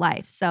his whole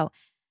life. So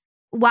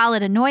while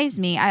it annoys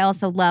me, I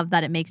also love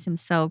that it makes him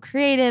so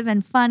creative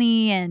and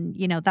funny. And,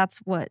 that's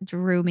what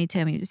drew me to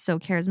him. He was so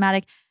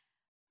charismatic.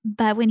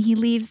 But when he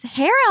leaves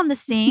hair on the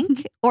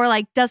sink or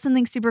like does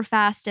something super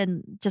fast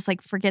and just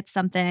like forgets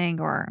something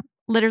or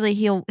literally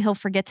he'll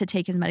forget to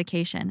take his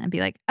medication and be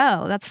like,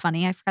 oh, that's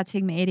funny. I forgot to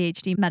take my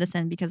ADHD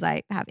medicine because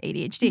I have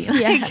ADHD.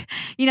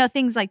 Like,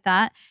 things like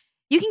that.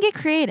 You can get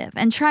creative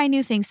and try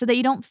new things so that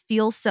you don't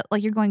feel so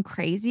like you're going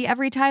crazy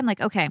every time.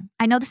 Like, okay,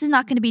 I know this is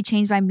not going to be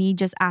changed by me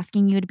just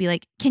asking you to be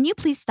like, can you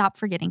please stop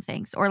forgetting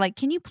things? Or like,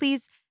 can you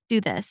please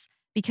do this?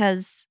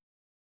 Because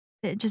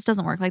it just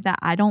doesn't work like that.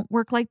 I don't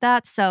work like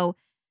that. So,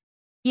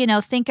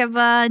 think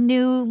of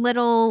new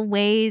little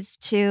ways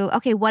to,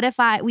 okay, what if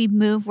we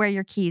move where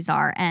your keys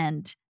are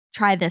and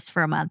try this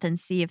for a month and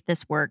see if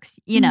this works,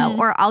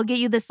 or I'll get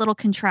you this little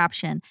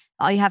contraption.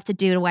 All you have to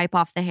do to wipe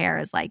off the hair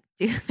is like,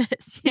 do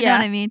this, you know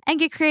what I mean? And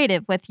get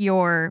creative with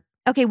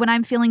okay, when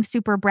I'm feeling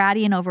super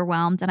bratty and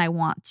overwhelmed and I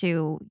want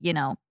to,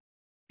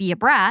 be a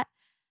brat,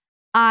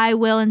 I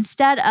will,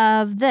 instead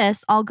of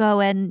this, I'll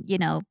go and,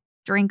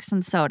 drink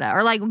some soda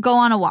or like go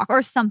on a walk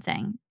or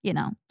something,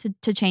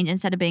 to change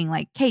instead of being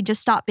like, hey, just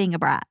stop being a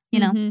brat,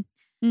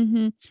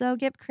 So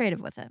get creative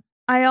with it.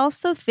 I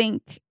also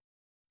think,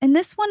 and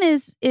this one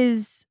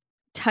is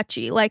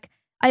touchy. Like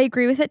I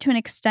agree with it to an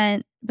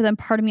extent, but then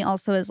part of me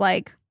also is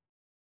like,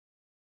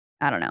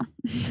 I don't know.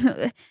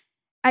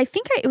 I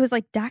think it was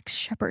like Dax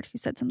Shepard who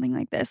said something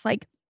like this.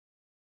 Like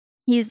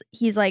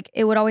he's like,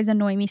 it would always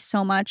annoy me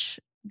so much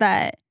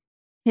that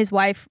his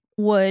wife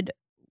would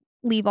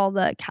leave all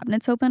the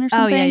cabinets open or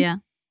something. Oh, yeah.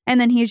 And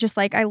then he was just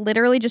like, I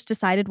literally just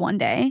decided one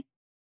day,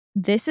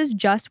 this is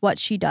just what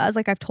she does.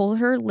 Like I've told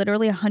her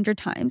literally 100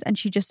 times and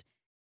she just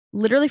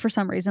literally for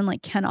some reason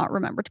like cannot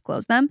remember to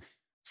close them.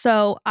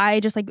 So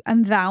I just like,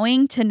 I'm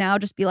vowing to now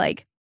just be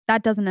like,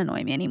 that doesn't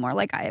annoy me anymore.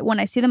 Like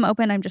when I see them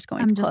open, I'm just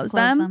going to close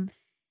them.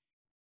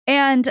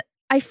 And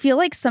I feel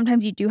like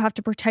sometimes you do have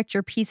to protect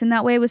your peace in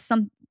that way with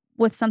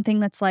something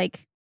that's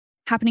like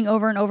happening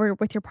over and over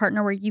with your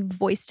partner where you've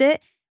voiced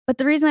it. But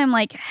the reason I'm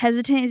like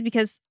hesitant is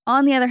because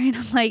on the other hand,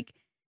 I'm like,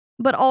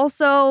 but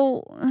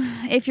also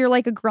if you're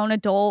like a grown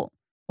adult,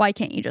 why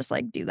can't you just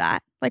like do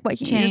that? Like, why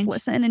can't you just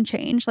listen and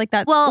change like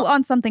that? Well,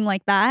 on something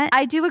like that.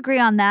 I do agree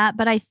on that,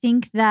 but I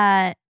think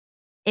that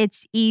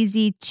it's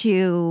easy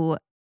to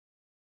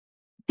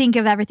think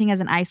of everything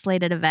as an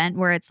isolated event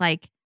where it's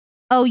like,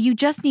 oh, you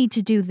just need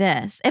to do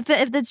this. If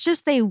it's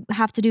just they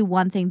have to do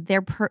one thing,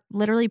 they're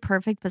literally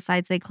perfect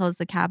besides they close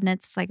the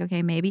cabinets. It's like,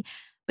 okay, maybe.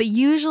 But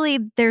usually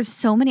there's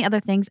so many other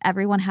things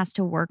everyone has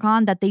to work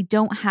on that they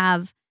don't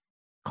have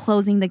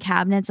closing the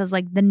cabinets as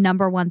like the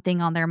number one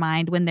thing on their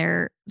mind when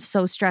they're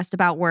so stressed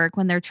about work,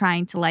 when they're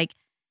trying to like,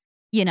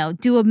 you know,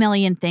 do a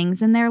million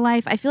things in their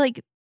life. I feel like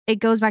it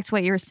goes back to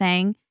what you were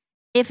saying.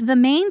 If the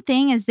main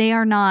thing is they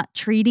are not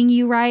treating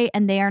you right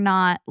and they are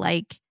not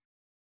like,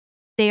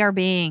 they are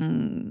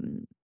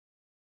being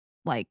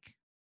like,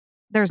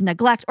 there's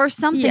neglect or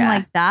something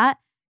like that,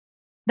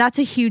 that's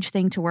a huge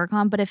thing to work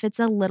on. But if it's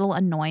a little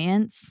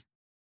annoyance,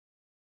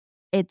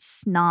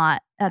 it's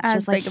not, that's as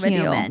just like big of a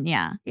deal. human.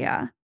 Yeah.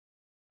 Yeah.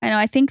 I know.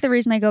 I think the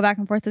reason I go back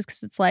and forth is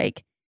because it's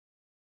like,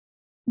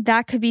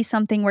 that could be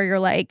something where you're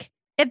like,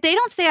 if they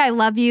don't say I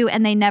love you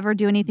and they never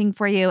do anything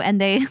for you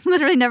and they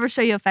literally never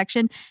show you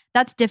affection,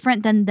 that's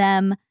different than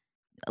them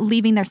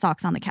leaving their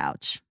socks on the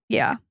couch.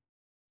 Yeah.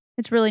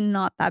 It's really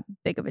not that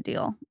big of a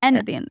deal And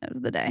at the end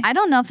of the day. I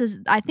don't know if this,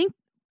 I think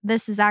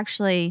this is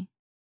actually,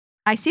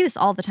 I see this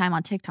all the time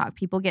on TikTok.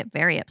 People get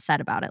very upset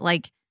about it.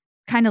 Like,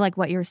 kind of like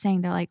what you were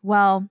saying. They're like,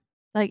 well,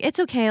 like, it's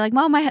okay. Like,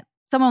 someone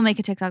will make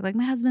a TikTok. Like,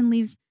 my husband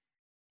leaves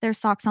their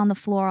socks on the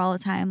floor all the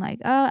time. Like,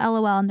 oh,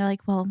 LOL. And they're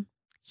like, well,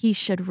 he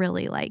should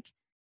really like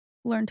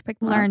learn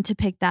to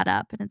pick that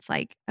up. And it's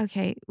like,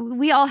 okay,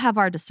 we all have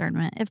our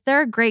discernment. If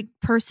they're a great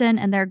person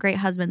and they're a great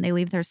husband, they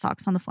leave their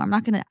socks on the floor. I'm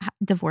not going to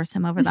divorce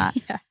him over that.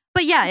 Yeah.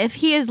 But yeah, if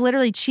he is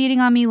literally cheating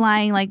on me,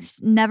 lying, like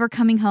never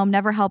coming home,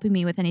 never helping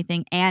me with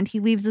anything, and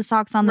he leaves the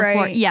socks on the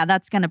floor, yeah,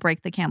 that's going to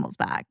break the camel's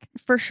back.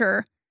 For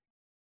sure.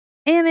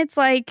 And it's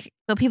like,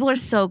 but people are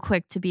so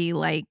quick to be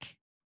like,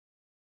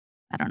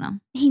 I don't know.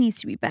 He needs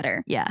to be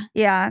better. Yeah.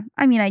 Yeah.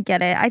 I mean, I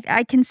get it.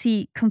 I can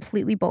see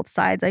completely both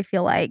sides. I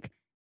feel like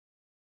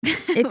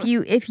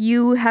if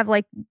you have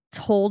like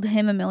told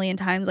him a million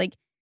times, like,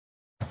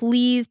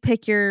 please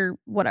pick your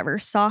whatever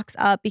socks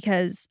up,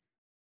 because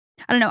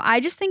I don't know. I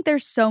just think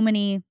there's so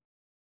many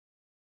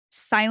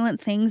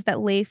silent things that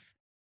Leif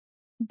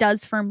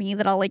does for me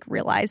that I'll like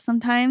realize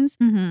sometimes.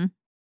 Mm-hmm.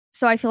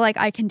 So I feel like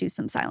I can do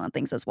some silent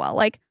things as well.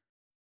 Like,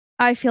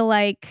 I feel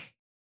like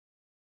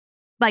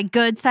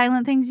good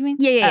silent things, you mean?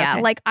 Yeah.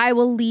 Okay. Like, I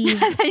will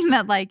leave. I thought you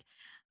meant like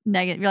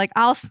negative. You're like,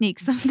 I'll sneak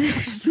some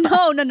stuff as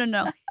well.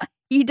 No.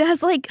 He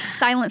does like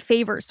silent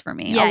favors for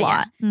me a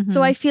lot. Yeah. Mm-hmm.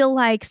 So I feel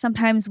like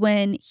sometimes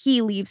when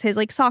he leaves his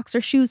like socks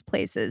or shoes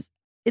places,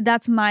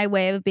 that's my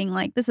way of being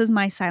like, this is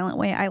my silent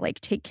way. I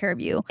like take care of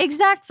you.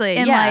 Exactly.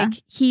 And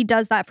like he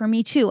does that for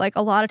me too. Like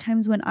a lot of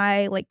times when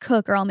I like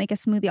cook or I'll make a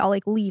smoothie, I'll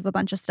like leave a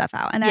bunch of stuff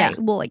out and I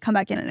will like come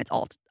back in and it's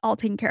all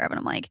taken care of. And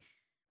I'm like,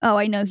 oh,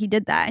 I know he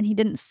did that. And he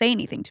didn't say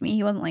anything to me.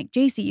 He wasn't like,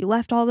 JC, you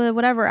left all the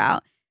whatever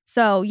out.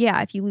 So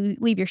yeah, if you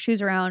leave your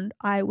shoes around,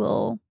 I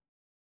will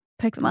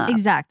pick them up.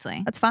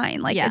 Exactly. That's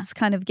fine. Like it's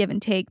kind of give and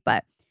take.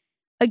 But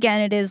again,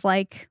 it is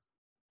like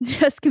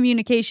just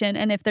communication.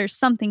 And if there's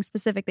something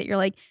specific that you're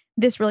like,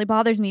 this really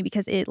bothers me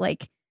because it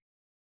like,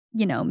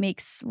 you know,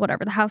 makes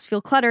whatever the house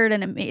feel cluttered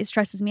and it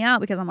stresses me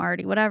out because I'm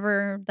already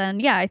whatever, then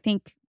yeah, I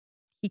think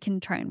he can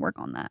try and work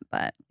on that.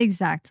 But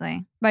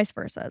exactly. Vice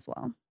versa as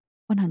well.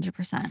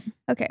 100%.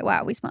 Okay.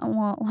 Wow. We spent a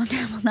long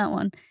time on that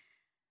one.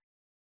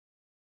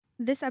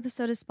 This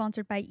episode is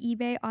sponsored by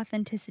eBay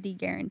Authenticity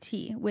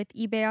Guarantee. With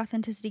eBay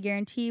Authenticity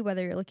Guarantee,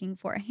 whether you're looking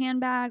for a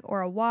handbag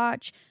or a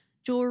watch,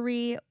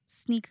 jewelry,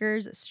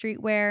 sneakers,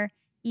 streetwear,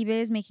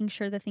 eBay is making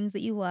sure the things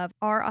that you love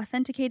are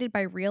authenticated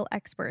by real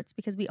experts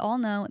because we all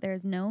know there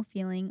is no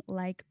feeling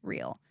like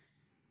real.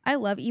 I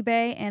love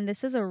eBay, and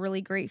this is a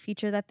really great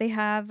feature that they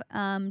have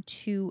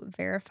to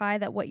verify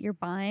that what you're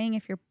buying,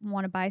 if you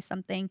want to buy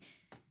something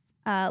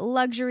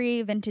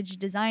luxury, vintage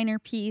designer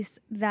piece,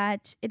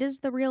 that it is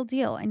the real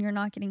deal and you're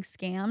not getting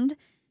scammed.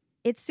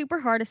 It's super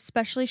hard,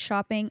 especially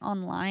shopping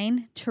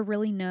online, to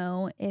really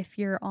know if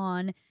you're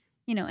on,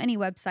 you know, any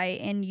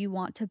website and you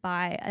want to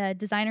buy a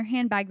designer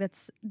handbag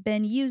that's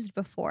been used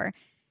before.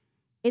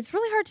 It's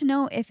really hard to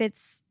know if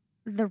it's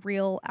the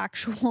real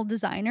actual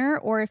designer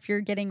or if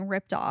you're getting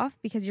ripped off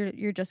because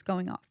you're just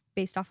going off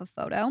based off a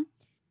photo.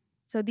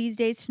 So these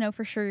days, to know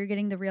for sure you're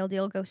getting the real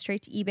deal, go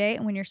straight to eBay.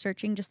 And when you're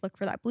searching, just look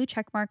for that blue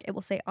check mark. It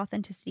will say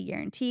Authenticity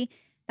Guarantee.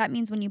 That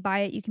means when you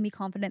buy it, you can be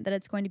confident that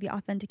it's going to be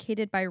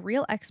authenticated by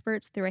real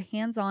experts through a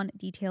hands-on,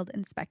 detailed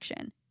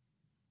inspection.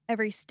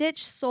 Every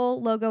stitch,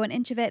 sole, logo, an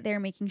inch of it, they're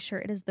making sure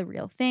it is the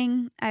real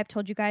thing. I've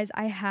told you guys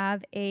I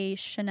have a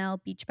Chanel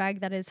beach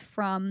bag that is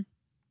from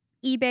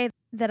eBay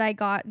that I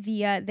got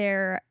via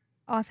their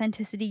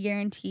Authenticity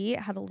Guarantee.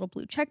 It had a little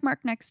blue check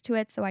mark next to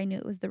it, so I knew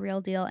it was the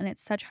real deal, and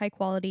it's such high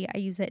quality. I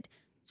use it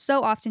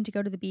so often to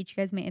go to the beach.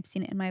 You guys may have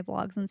seen it in my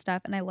vlogs and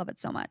stuff, and I love it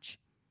so much.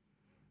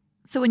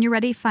 So when you're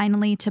ready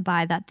finally to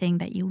buy that thing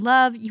that you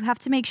love, you have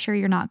to make sure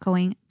you're not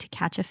going to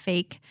catch a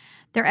fake.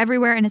 They're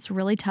everywhere and it's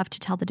really tough to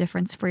tell the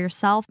difference for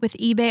yourself. With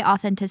eBay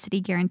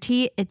Authenticity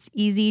Guarantee, it's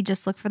easy.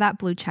 Just look for that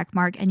blue check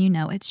mark and you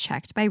know it's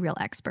checked by real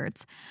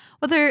experts.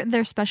 Whether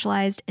they're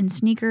specialized in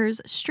sneakers,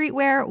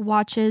 streetwear,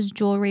 watches,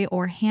 jewelry,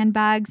 or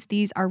handbags,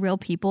 these are real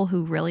people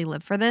who really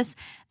live for this.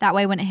 That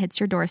way when it hits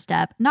your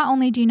doorstep, not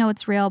only do you know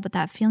it's real, but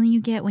that feeling you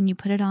get when you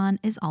put it on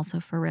is also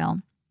for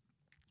real.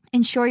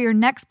 Ensure your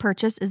next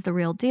purchase is the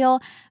real deal.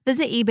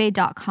 Visit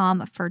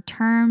ebay.com for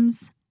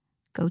terms.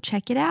 Go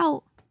check it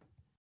out.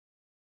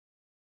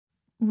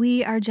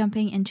 We are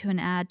jumping into an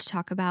ad to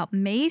talk about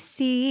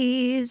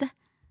Macy's.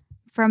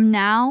 From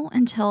now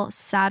until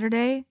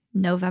Saturday,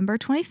 November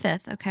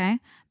 25th, okay?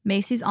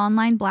 Macy's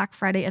online Black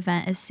Friday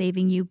event is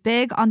saving you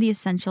big on the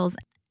essentials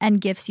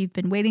and gifts you've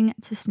been waiting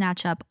to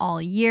snatch up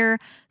all year.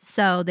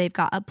 So they've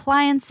got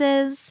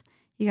appliances.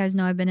 You guys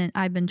know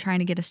I've been trying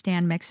to get a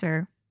stand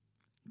mixer.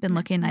 Been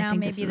looking, I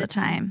think this is the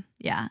time.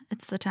 Yeah,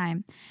 it's the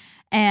time.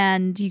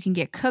 And you can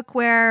get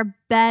cookware,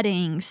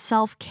 bedding,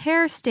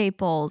 self-care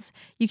staples.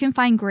 You can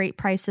find great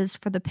prices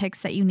for the picks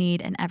that you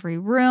need in every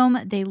room.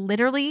 They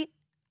literally,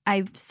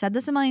 I've said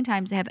this a million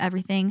times, they have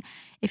everything.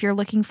 If you're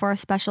looking for a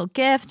special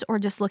gift or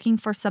just looking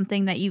for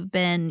something that you've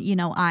been,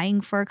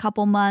 eyeing for a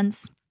couple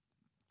months,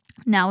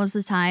 now is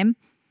the time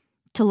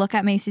to look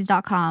at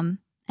Macy's.com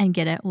and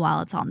get it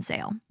while it's on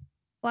sale.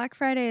 Black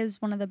Friday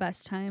is one of the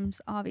best times,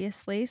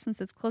 obviously,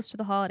 since it's close to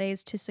the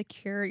holidays, to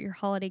secure your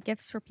holiday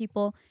gifts for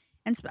people.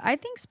 And I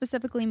think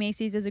specifically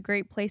Macy's is a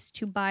great place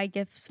to buy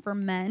gifts for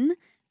men,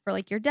 for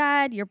like your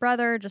dad, your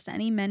brother, just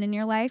any men in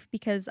your life,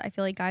 because I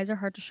feel like guys are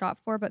hard to shop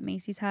for, but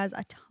Macy's has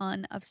a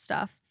ton of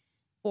stuff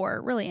for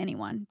really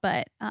anyone,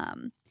 but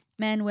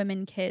men,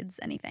 women, kids,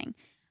 anything.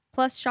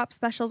 Plus, shop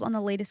specials on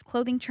the latest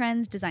clothing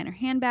trends, designer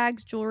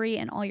handbags, jewelry,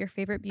 and all your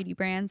favorite beauty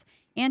brands.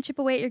 And chip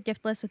away at your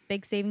gift list with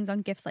big savings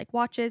on gifts like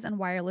watches and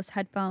wireless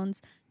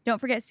headphones.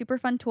 Don't forget super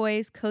fun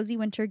toys, cozy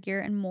winter gear,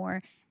 and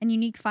more, and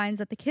unique finds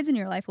that the kids in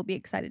your life will be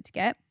excited to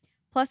get.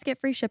 Plus, get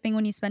free shipping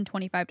when you spend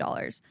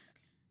 $25.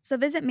 So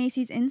visit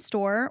Macy's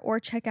in-store or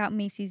check out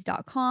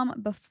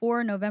Macy's.com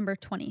before November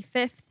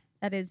 25th.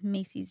 That is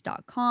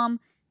Macy's.com.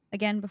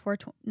 Again, before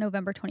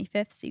November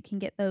 25th, so you can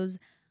get those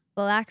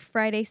Black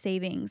Friday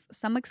savings.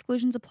 Some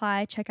exclusions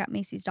apply. Check out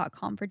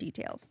Macy's.com for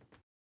details.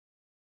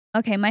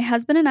 Okay, my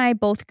husband and I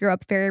both grew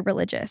up very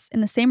religious, in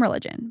the same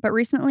religion, but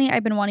recently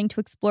I've been wanting to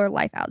explore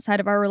life outside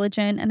of our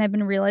religion, and I've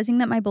been realizing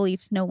that my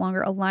beliefs no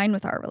longer align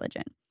with our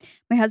religion.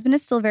 My husband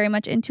is still very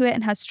much into it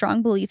and has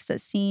strong beliefs that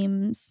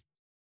seem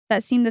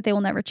that they will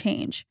never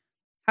change.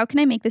 How can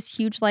I make this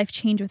huge life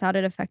change without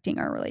it affecting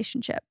our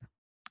relationship?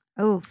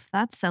 Oof,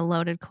 that's a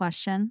loaded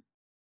question.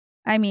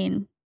 I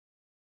mean,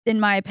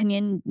 in my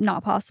opinion,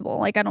 not possible.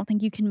 Like, I don't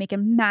think you can make a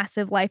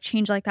massive life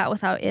change like that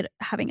without it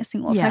having a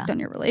single effect on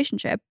your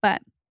relationship,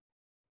 but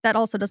that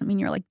also doesn't mean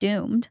you're like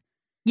doomed.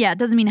 Yeah, it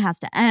doesn't mean it has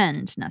to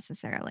end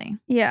necessarily.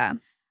 Yeah.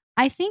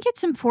 I think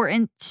it's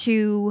important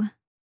I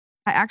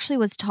actually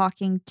was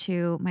talking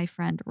to my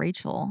friend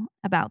Rachel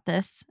about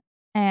this,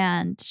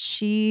 and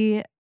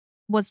she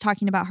was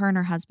talking about her and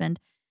her husband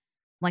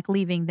like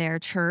leaving their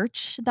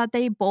church that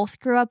they both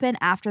grew up in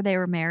after they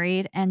were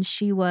married. And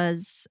she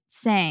was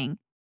saying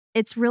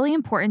it's really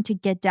important to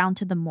get down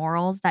to the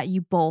morals that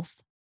you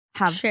both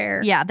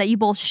share. Yeah, that you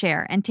both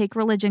share, and take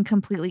religion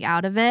completely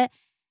out of it.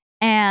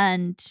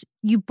 And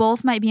you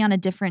both might be on a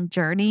different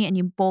journey and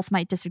you both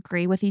might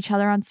disagree with each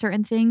other on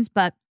certain things.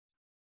 But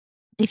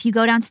if you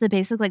go down to the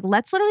basic, like,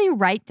 let's literally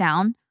write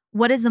down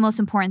what is the most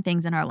important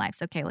things in our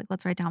lives. Okay, like,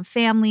 let's write down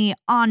family,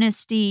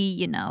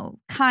 honesty,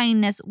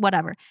 kindness,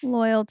 whatever.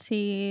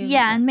 Loyalty.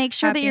 Yeah, and make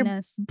sure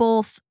happiness. that you're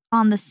both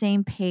on the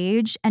same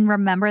page and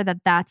remember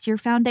that that's your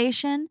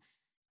foundation.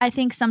 I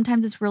think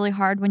sometimes it's really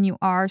hard when you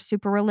are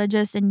super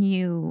religious and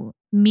you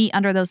meet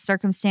under those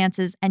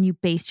circumstances and you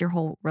base your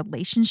whole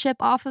relationship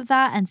off of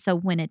that. And so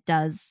when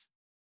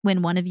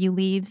when one of you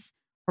leaves,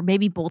 or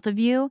maybe both of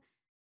you,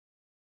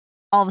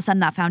 all of a sudden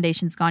that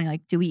foundation's gone. You're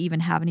like, do we even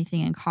have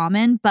anything in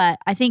common? But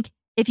I think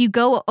if you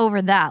go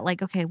over that,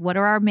 like, okay, what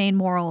are our main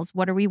morals?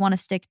 What do we want to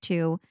stick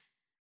to,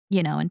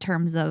 in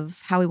terms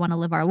of how we want to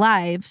live our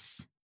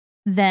lives?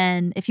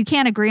 Then if you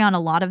can't agree on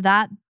a lot of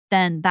that,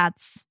 then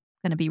that's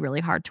going to be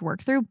really hard to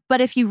work through.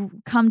 But if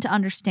you come to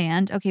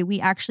understand, okay,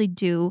 we actually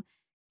do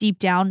deep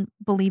down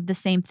believe the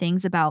same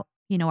things about,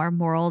 our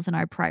morals and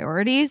our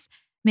priorities,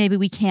 maybe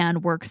we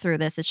can work through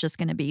this. It's just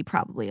going to be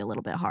probably a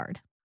little bit hard.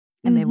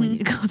 And maybe we need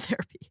to go to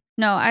therapy.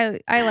 No,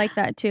 I like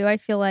that too. I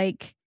feel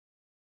like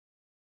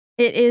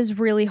it is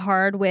really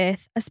hard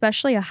with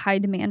especially a high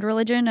demand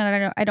religion.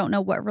 And I don't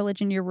know what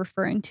religion you're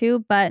referring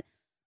to, but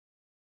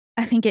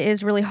I think it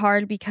is really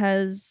hard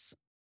because,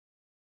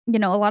 a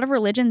lot of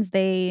religions,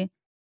 they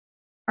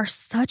are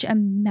such a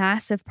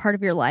massive part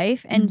of your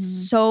life, and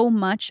so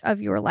much of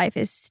your life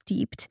is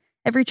steeped.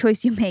 Every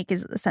choice you make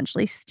is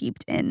essentially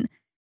steeped in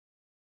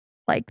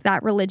like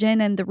that religion,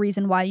 and the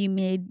reason why you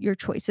made your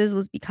choices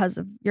was because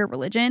of your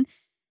religion.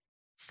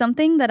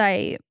 Something that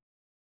I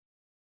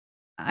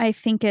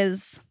think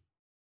is,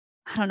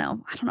 I don't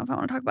know if I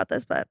want to talk about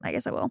this, but I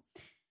guess I will.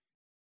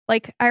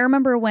 Like, I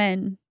remember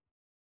when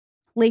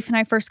Leif and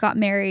I first got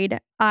married,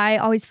 I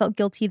always felt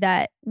guilty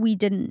that we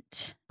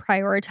didn't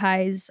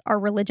prioritize our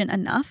religion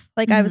enough.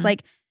 Like, I was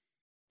like,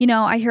 you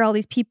know, I hear all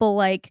these people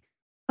like,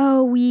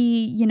 oh, we,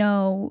 you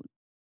know,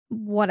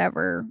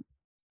 whatever,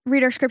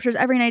 read our scriptures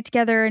every night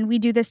together and we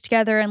do this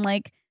together. And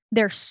like,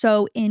 they're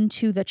so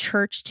into the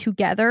church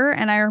together.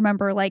 And I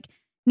remember like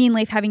me and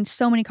Leif having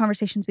so many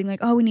conversations being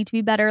like, oh, we need to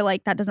be better.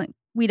 Like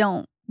we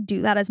don't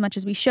do that as much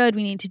as we should.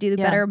 We need to do the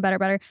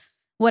better,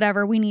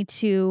 whatever. We need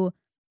to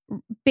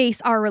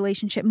base our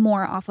relationship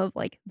more off of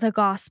like the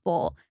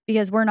gospel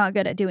because we're not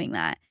good at doing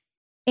that.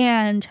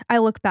 And I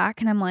look back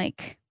and I'm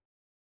like,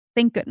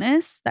 thank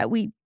goodness that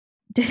we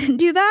didn't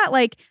do that.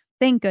 Like,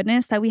 thank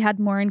goodness that we had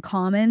more in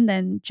common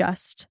than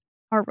just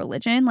our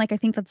religion. Like, I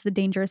think that's the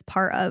dangerous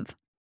part of,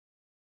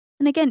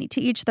 and again,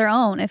 to each their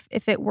own.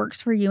 If it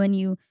works for you and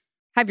you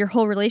have your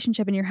whole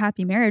relationship and your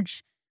happy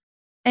marriage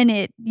and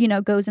it, you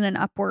know, goes in an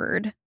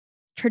upward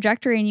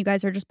trajectory and you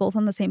guys are just both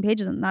on the same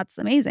page, then that's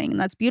amazing and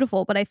that's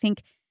beautiful. But I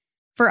think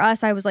for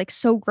us, I was like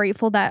so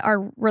grateful that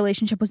our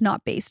relationship was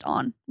not based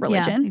on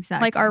religion. Yeah,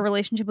 exactly. Like, our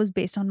relationship was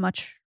based on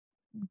much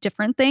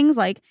different things,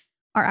 like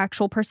our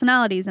actual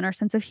personalities and our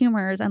sense of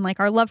humors and like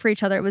our love for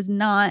each other. It was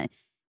not,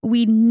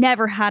 we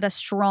never had a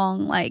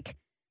strong, like,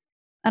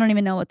 I don't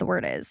even know what the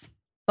word is,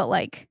 but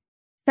like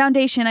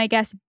foundation, I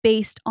guess,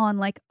 based on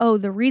like, oh,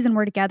 the reason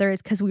we're together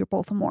is because we were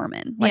both a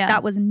Mormon. Like,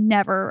 that was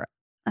never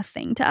a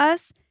thing to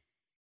us.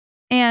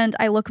 And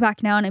I look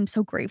back now and I'm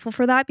so grateful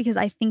for that because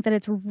I think that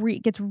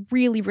it gets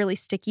really, really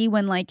sticky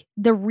when like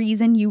the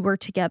reason you were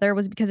together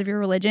was because of your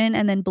religion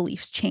and then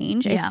beliefs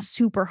change. Yeah. It's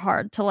super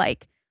hard to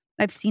like,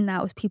 I've seen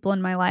that with people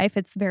in my life.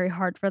 It's very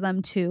hard for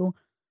them to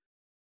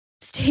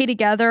stay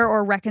together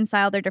or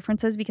reconcile their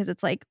differences because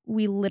it's like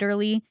we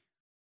literally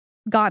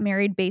got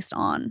married based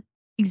on.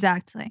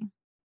 Exactly.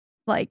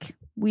 Like,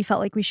 we felt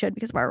like we should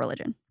because of our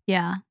religion.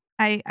 Yeah.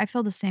 I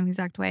feel the same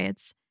exact way.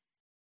 It's,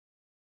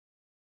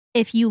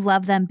 if you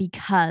love them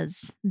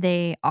because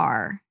they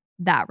are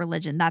that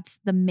religion, that's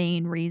the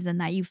main reason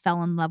that you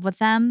fell in love with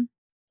them.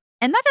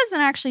 And that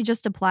doesn't actually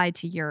just apply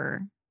to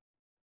your,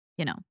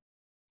 you know,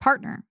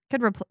 partner.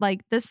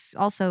 Like, this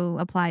also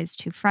applies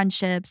to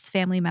friendships,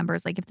 family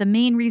members. Like, if the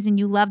main reason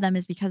you love them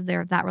is because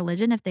they're of that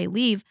religion, if they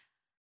leave,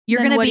 you're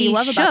going to be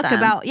shook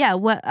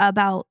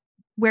about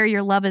where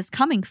your love is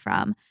coming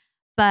from.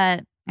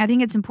 But I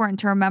think it's important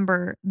to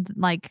remember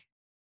like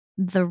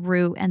the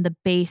root and the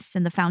base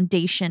and the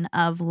foundation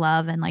of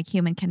love and like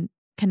human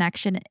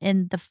connection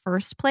in the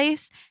first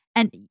place.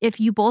 And if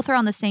you both are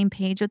on the same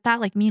page with that,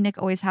 like me and Nick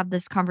always have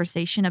this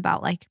conversation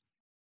about like,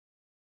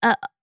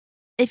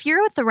 if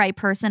you're with the right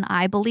person,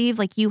 I believe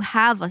like you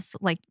have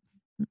like,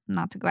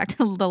 not to go back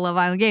to the Love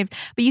Island games,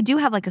 but you do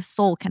have like a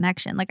soul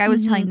connection. Like I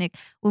was telling Nick,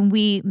 when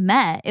we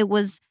met, it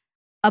was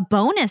a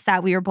bonus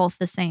that we were both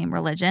the same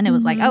religion. It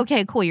was like,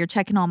 okay, cool, you're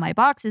checking all my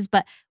boxes,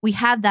 but we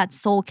have that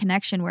soul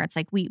connection where it's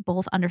like we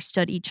both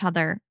understood each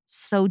other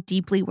so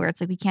deeply where it's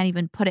like we can't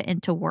even put it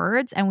into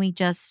words. And we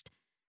just,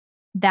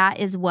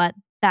 that's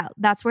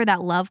where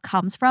that love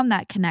comes from,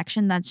 that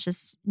connection that's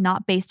just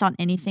not based on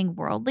anything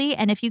worldly.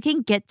 And if you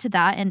can get to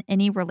that in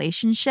any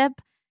relationship,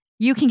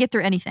 you can get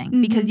through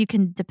anything because you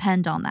can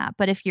depend on that.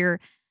 But if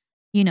you're,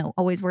 you know,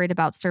 always worried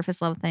about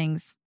surface level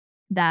things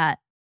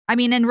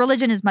and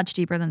religion is much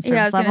deeper than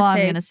surface level. I'm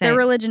going to say their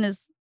religion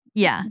is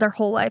their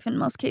whole life in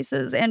most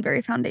cases and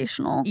very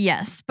foundational.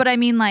 Yes. But I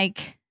mean,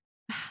 like,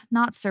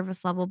 not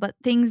surface level, but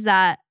things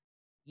that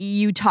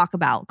you talk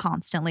about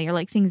constantly or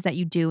like things that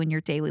you do in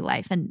your daily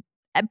life and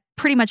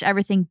pretty much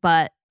everything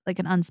but like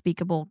an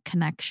unspeakable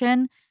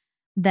connection,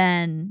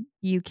 then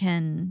you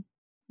can,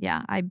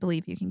 I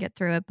believe you can get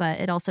through it. But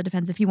it also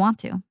depends if you want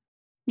to.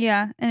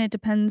 Yeah. And it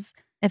depends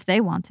if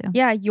they want to.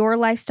 Yeah. Your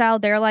lifestyle,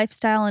 their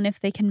lifestyle, and if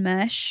they can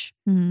mesh.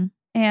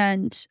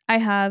 And I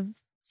have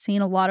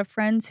seen a lot of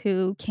friends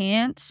who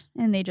can't,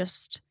 and they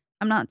just,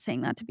 I'm not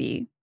saying that to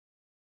be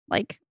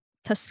like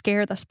to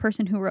scare this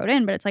person who wrote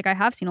in, but it's like I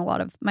have seen a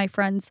lot of my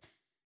friends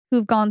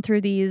who've gone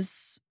through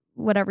these,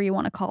 whatever you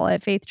want to call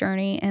it, faith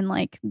journey, and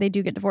like they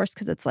do get divorced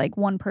because it's like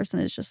one person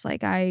is just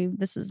like,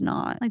 this is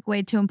not like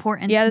way too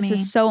important to me. Yeah, this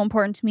is so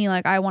important to me.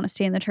 Like, I want to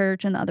stay in the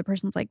church, and the other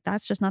person's like,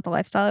 that's just not the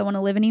lifestyle I want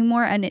to live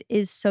anymore. And it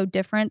is so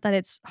different that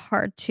it's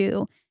hard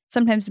to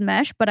sometimes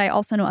mesh. But I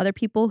also know other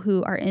people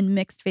who are in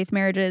mixed faith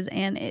marriages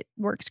and it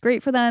works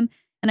great for them.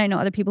 And I know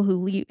other people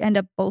who end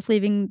up both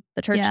leaving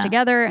the church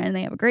together and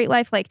they have a great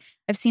life. Like,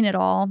 I've seen it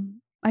all.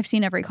 I've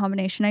seen every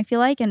combination, I feel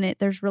like, and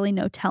there's really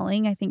no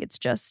telling. I think it's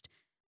just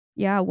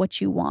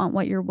what you want,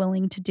 what you're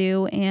willing to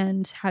do,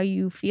 and how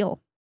you feel.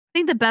 I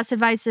think the best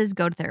advice is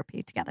go to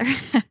therapy together.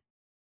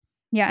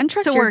 And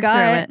trust your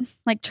gut.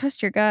 Like,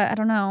 trust your gut. I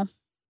don't know.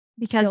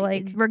 Because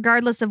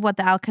regardless of what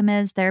the outcome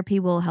is, therapy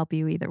will help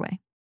you either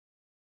way.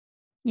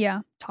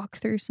 Yeah. Talk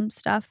through some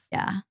stuff.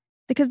 Yeah.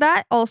 Because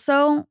that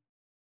also,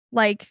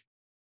 like,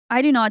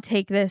 I do not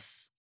take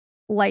this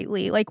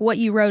lightly. Like, what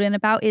you wrote in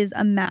about is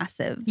a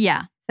massive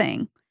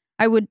thing.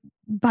 I would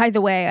by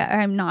the way,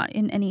 I'm not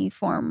in any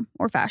form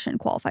or fashion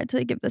qualified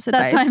to give this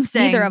advice. That's what I'm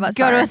saying. Neither of us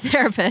Go are. to a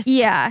therapist.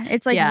 Yeah,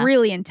 it's like Yeah.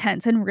 really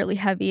intense and really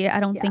heavy. I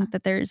don't Yeah. think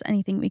that there's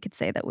anything we could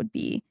say that would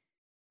be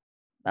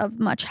of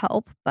much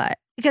help, but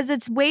Because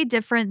it's way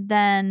different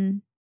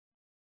than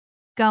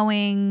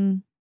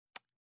going,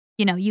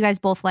 you guys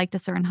both liked a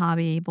certain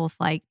hobby, both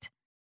liked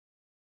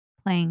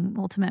playing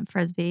ultimate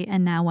frisbee,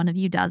 and now one of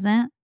you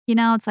doesn't.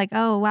 It's like,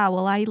 oh, wow,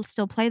 well, I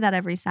still play that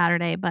every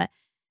Saturday, but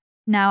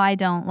now I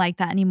don't like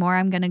that anymore.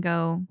 I'm going to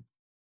go,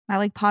 I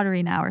like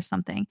pottery now or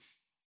something.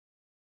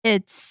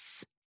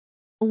 It's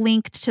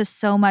linked to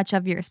so much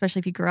of your, especially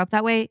if you grew up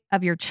that way,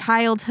 of your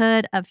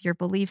childhood, of your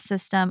belief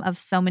system, of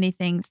so many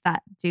things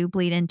that do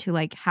bleed into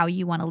like how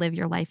you want to live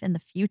your life in the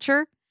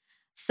future.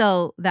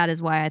 So that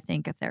is why I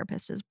think a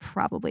therapist is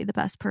probably the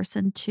best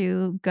person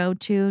to go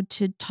to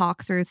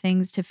talk through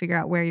things, to figure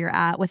out where you're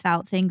at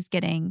without things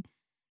getting,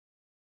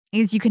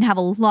 because you can have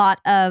a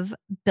lot of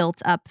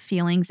built up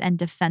feelings and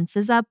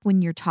defenses up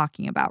when you're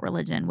talking about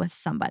religion with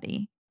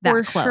somebody that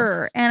for close.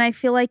 sure. And I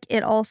feel like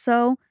it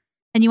also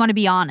And you want to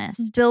be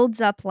honest.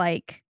 builds up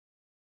like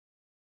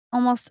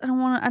almost, I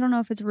don't know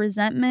if it's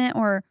resentment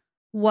or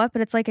what,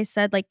 but it's like I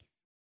said, like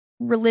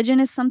religion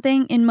is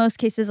something in most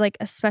cases, like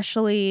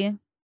especially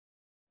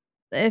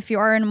if you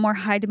are in a more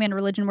high demand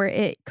religion where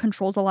it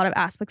controls a lot of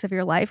aspects of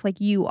your life,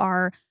 like you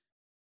are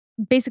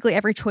basically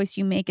every choice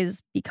you make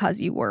is because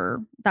you were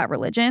that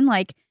religion.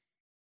 Like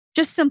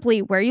just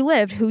simply where you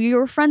lived, who you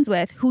were friends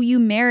with, who you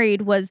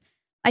married was,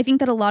 I think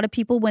that a lot of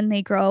people when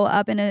they grow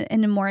up in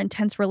a more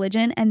intense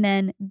religion and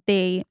then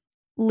they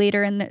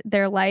later in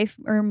their life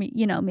or,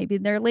 maybe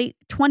their late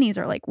 20s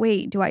are like,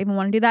 wait, do I even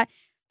want to do that?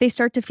 They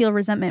start to feel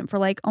resentment for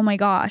like, oh my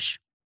gosh,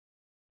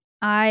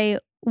 I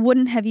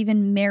wouldn't have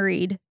even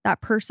married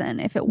that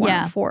person if it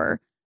weren't for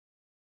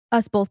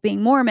us both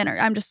being Mormon. Or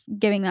I'm just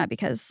giving that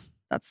because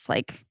that's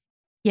like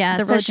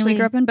the religion we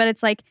grew up in. But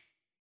it's like,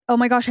 oh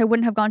my gosh, I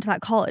wouldn't have gone to that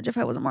college if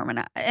I wasn't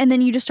Mormon. And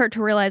then you just start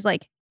to realize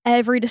like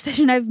every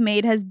decision I've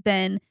made has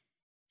been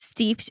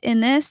steeped in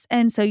this.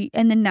 And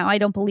then now I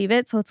don't believe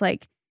it. So it's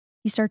like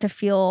you start to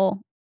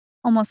feel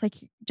almost like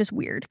just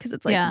weird because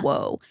it's like,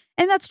 whoa.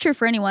 And that's true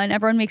for anyone.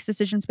 Everyone makes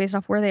decisions based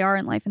off where they are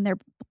in life and their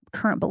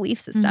current belief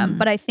system. Mm-hmm.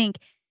 But I think,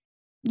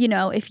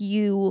 if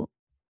you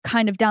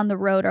kind of down the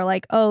road are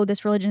like, oh,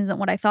 this religion isn't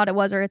what I thought it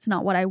was, or it's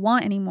not what I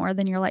want anymore,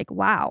 then you're like,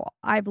 wow,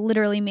 I've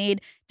literally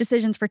made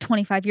decisions for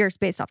 25 years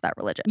based off that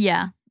religion.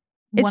 Yeah.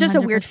 It's just a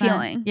 100%. weird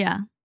feeling. Yeah.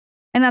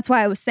 And that's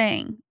why I was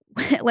saying,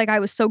 like, I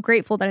was so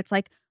grateful that it's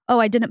like, oh,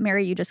 I didn't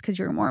marry you just because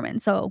you're a Mormon.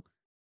 So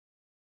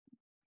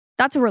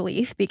that's a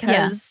relief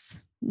because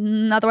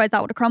otherwise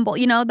that would have crumbled.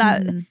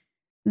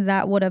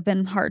 That would have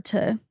been hard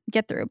to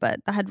get through,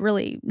 but that had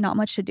really not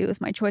much to do with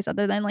my choice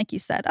other than, like you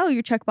said, oh,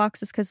 your check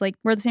boxes because like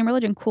we're the same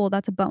religion. Cool.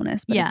 That's a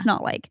bonus. But it's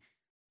not like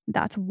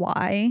that's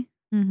why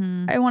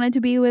I wanted to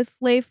be with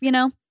Leif,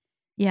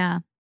 Yeah.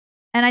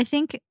 And I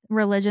think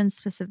religion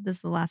specific, this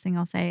is the last thing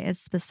I'll say, is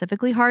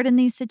specifically hard in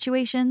these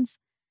situations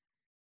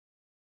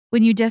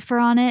when you differ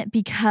on it,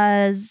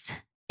 because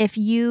if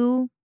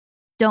you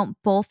don't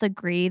both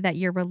agree that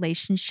your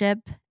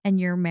relationship and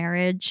your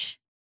marriage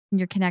and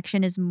your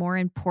connection is more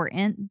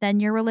important than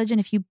your religion,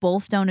 if you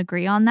both don't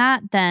agree on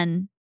that,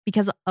 then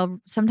because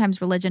sometimes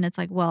religion, it's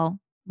like, well,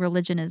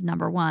 religion is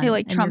number one. It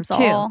like and trumps you're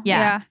two. all.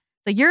 Yeah.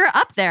 So you're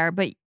up there,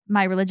 but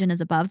my religion is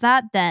above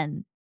that,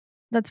 then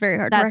that's very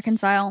hard to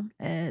reconcile.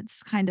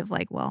 It's kind of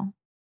like, well,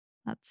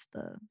 that's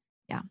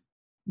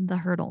the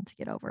hurdle to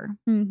get over.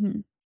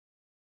 Mm-hmm.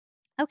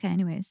 Okay,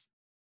 anyways.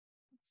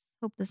 Let's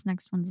hope this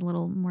next one's a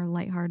little more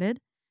lighthearted.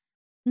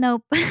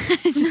 Nope.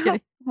 Just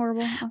kidding.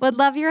 Horrible. Awesome. Would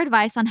love your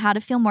advice on how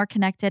to feel more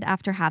connected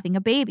after having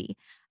a baby.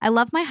 I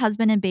love my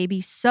husband and baby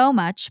so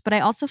much, but I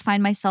also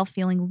find myself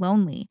feeling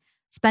lonely.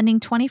 Spending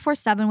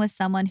 24/7 with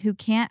someone who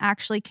can't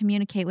actually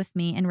communicate with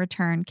me in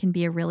return can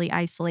be a really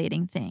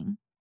isolating thing.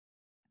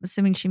 I'm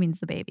assuming she means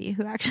the baby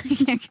who actually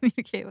can't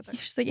communicate with her.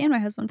 She's like, and my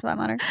husband for that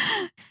matter.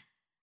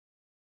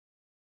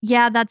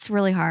 Yeah, that's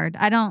really hard.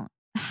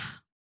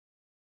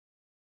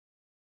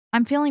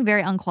 I'm feeling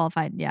very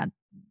unqualified,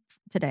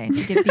 today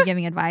to be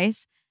giving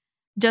advice.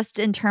 Just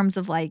in terms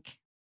of like,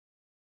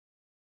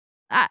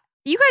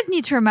 you guys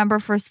need to remember,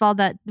 first of all,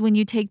 that when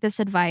you take this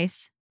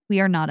advice, we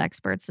are not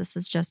experts. This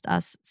is just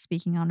us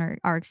speaking on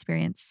our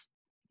experience,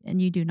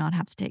 and you do not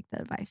have to take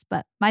the advice.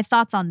 But my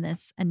thoughts on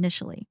this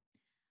initially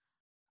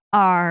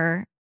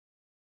are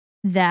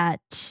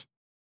that,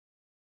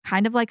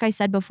 kind of like I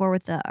said before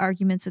with the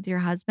arguments with your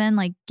husband,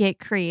 like get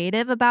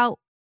creative about,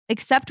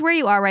 accept where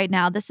you are right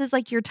now. This is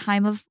like your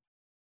time of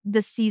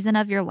the season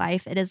of your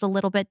life. It is a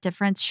little bit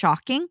different. It's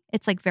shocking.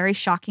 It's like very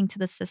shocking to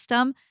the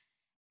system.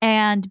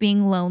 And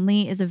being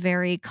lonely is a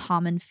very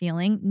common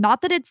feeling.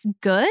 Not that it's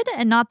good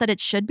and not that it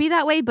should be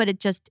that way, but it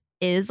just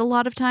is a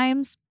lot of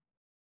times.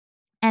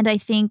 And I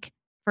think,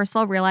 first of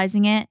all,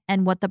 realizing it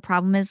and what the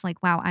problem is,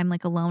 like, wow, I'm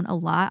like alone a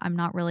lot. I'm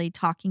not really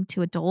talking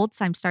to adults.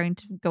 I'm starting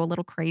to go a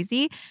little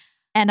crazy.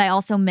 And I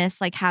also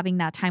miss like having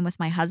that time with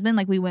my husband.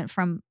 Like we went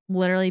from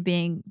literally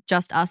being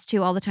just us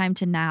two all the time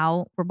to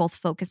now we're both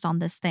focused on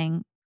this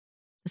thing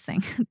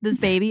this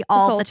baby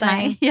all the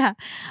time. thing. Yeah.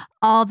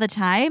 All the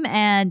time.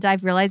 And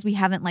I've realized we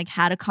haven't like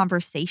had a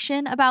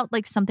conversation about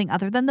like something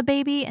other than the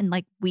baby in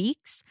like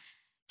weeks.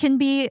 Can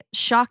be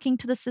shocking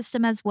to the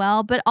system as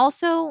well. But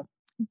also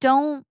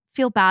don't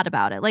feel bad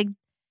about it. Like,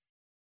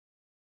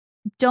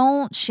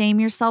 don't shame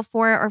yourself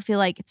for it or feel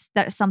like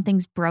that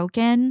something's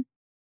broken.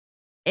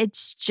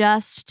 It's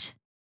just,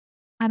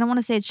 I don't want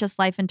to say it's just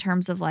life in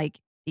terms of like,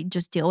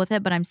 just deal with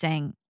it. But I'm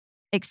saying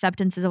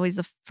acceptance is always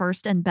the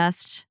first and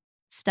best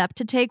step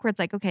to take, where it's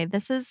like, okay,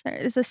 this is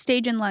a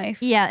stage in life.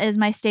 Yeah, it is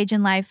my stage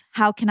in life.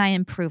 How can I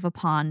improve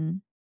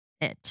upon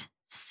it?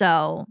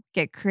 So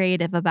get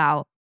creative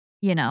about,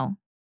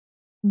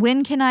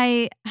 when can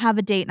I have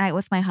a date night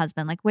with my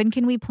husband? Like, when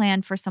can we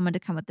plan for someone to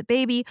come with the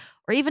baby?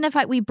 Or even if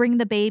we bring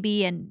the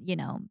baby and,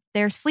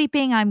 they're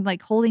sleeping, I'm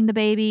like holding the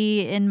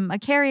baby in a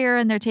carrier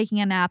and they're taking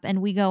a nap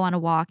and we go on a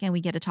walk and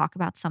we get to talk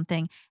about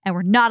something and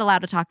we're not allowed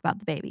to talk about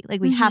the baby. Like,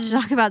 we have to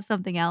talk about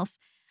something else.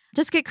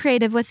 Just get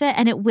creative with it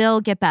and it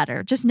will get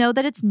better. Just know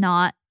that it's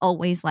not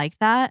always like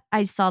that.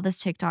 I saw this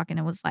TikTok and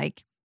it was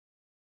like,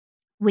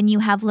 when you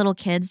have little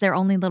kids, they're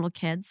only little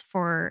kids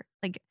for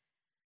like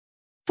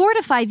 4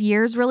 to 5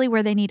 years, really,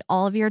 where they need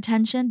all of your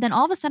attention. Then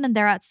all of a sudden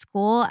they're at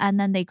school and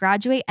then they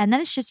graduate and then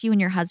it's just you and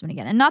your husband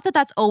again. And not that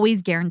that's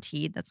always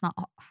guaranteed. That's not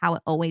how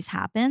it always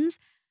happens.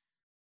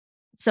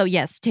 So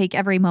yes, take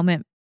every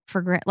moment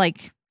for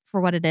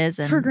what it is.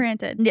 And For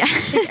granted. Yeah.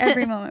 Take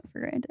every moment for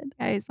granted.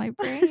 Guys, my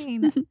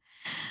brain.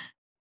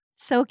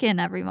 Soak in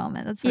every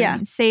moment. That's what I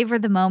mean. Savor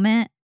the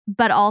moment,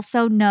 but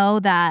also know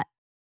that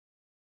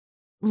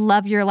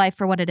love your life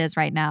for what it is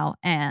right now.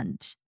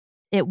 And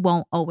it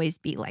won't always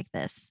be like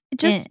this.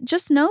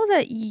 Just know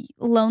that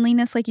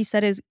loneliness, like you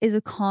said, is a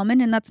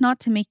common, and that's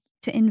not to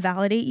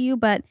invalidate you,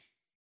 but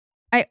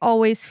I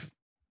always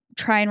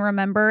try and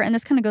remember, and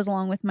this kind of goes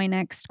along with my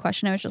next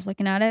question. I was just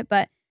looking at it,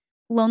 but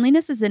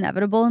loneliness is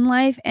inevitable in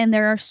life, and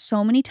there are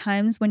so many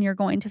times when you're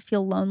going to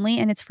feel lonely,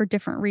 and it's for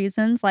different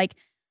reasons. Like,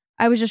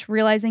 I was just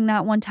realizing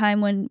that one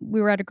time when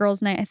we were at a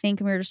girls' night, I think,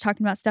 and we were just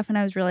talking about stuff, and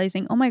I was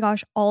realizing, oh my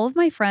gosh, all of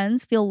my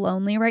friends feel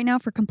lonely right now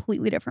for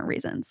completely different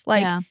reasons.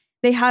 Like,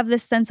 they have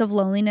this sense of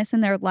loneliness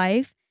in their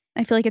life.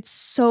 I feel like it's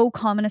so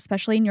common,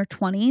 especially in your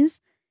 20s,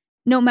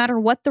 no matter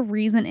what the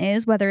reason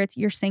is, whether it's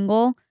you're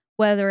single,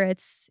 whether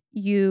it's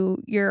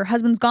your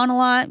husband's gone a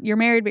lot, you're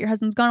married, but your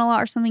husband's gone a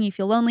lot or something, you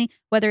feel lonely,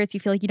 whether it's you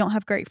feel like you don't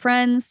have great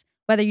friends,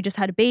 whether you just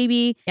had a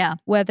baby,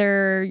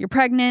 whether you're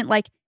pregnant.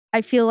 Like,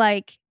 I feel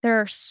like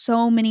there are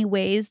so many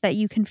ways that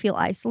you can feel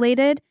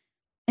isolated.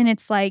 And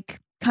it's like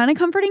kind of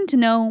comforting to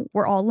know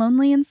we're all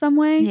lonely in some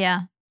way.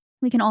 Yeah.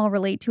 We can all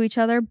relate to each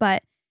other,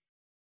 but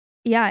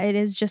yeah, it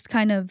is just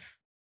kind of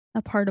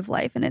a part of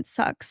life and it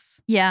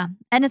sucks. Yeah.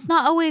 And it's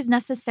not always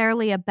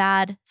necessarily a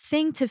bad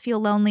thing to feel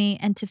lonely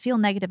and to feel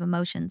negative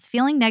emotions.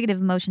 Feeling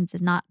negative emotions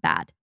is not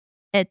bad.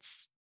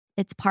 It's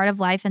part of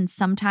life. And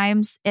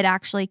sometimes it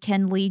actually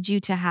can lead you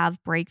to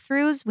have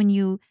breakthroughs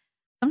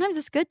sometimes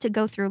it's good to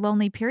go through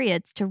lonely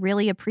periods to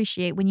really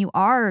appreciate when you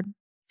are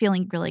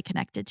feeling really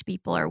connected to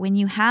people, or when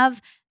you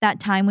have that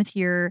time with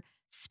your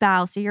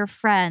spouse or your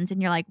friends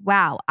and you're like,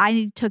 wow,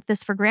 I took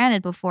this for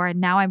granted before and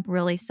now I'm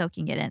really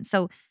soaking it in.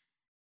 So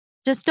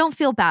just don't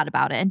feel bad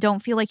about it and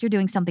don't feel like you're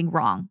doing something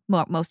wrong,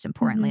 most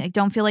importantly. Like,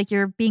 don't feel like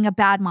you're being a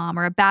bad mom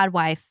or a bad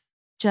wife.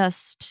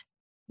 Just,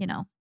 be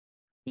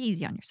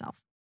easy on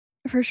yourself.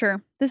 For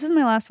sure. This is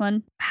my last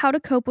one. How to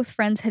cope with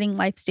friends hitting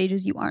life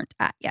stages you aren't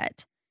at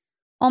yet.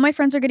 All my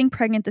friends are getting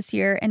pregnant this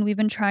year, and we've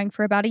been trying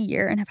for about a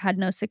year and have had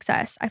no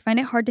success. I find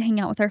it hard to hang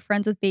out with our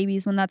friends with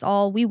babies when that's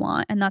all we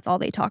want and that's all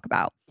they talk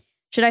about.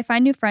 Should I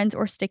find new friends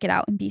or stick it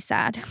out and be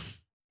sad?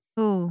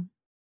 Ooh.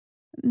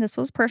 This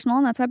was personal,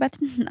 and that's why Beth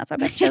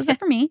chose it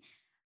for me.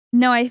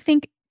 No, I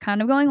think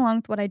kind of going along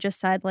with what I just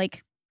said,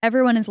 like,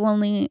 everyone is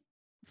lonely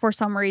for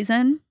some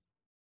reason.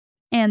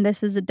 And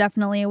this is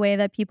definitely a way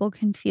that people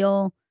can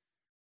feel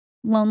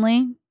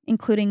lonely,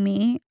 including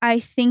me. I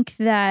think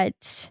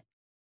that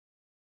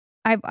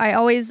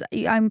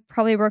I'm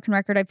probably a broken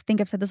record. I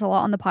think I've said this a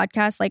lot on the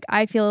podcast. Like,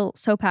 I feel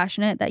so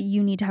passionate that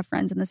you need to have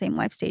friends in the same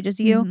life stage as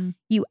you. Mm-hmm.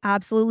 You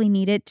absolutely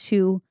need it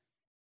to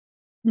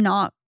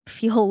not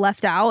feel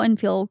left out and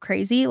feel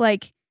crazy.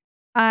 Like,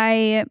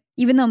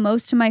 even though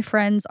most of my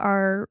friends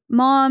are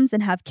moms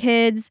and have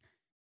kids,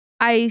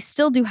 I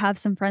still do have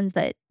some friends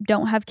that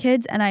don't have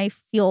kids, and I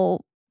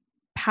feel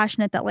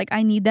passionate that, like,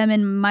 I need them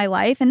in my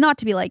life, and not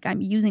to be like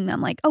I'm using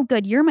them like, oh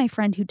good, you're my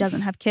friend who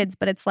doesn't have kids,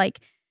 but it's like,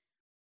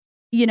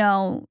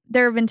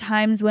 there have been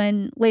times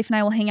when Leif and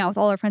I will hang out with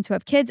all our friends who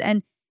have kids,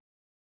 and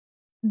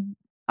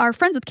our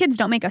friends with kids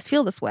don't make us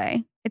feel this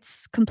way.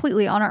 It's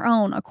completely on our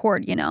own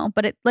accord,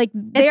 but it's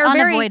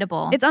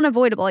unavoidable. It's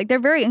unavoidable. Like, they're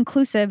very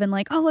inclusive and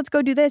like, oh, let's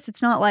go do this.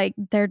 It's not like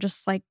they're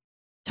just like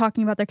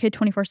talking about their kid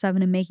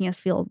 24/7 and making us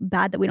feel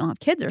bad that we don't have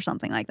kids or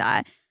something like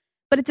that.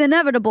 But it's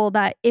inevitable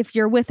that if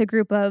you're with a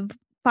group of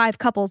 5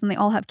 couples and they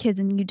all have kids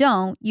and you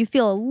don't, you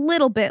feel a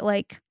little bit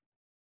like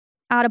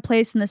out of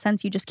place in the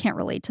sense you just can't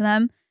relate to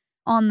them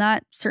on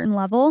that certain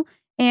level.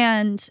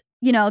 And,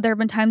 there have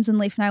been times when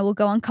Leif and I will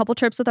go on couple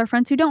trips with our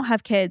friends who don't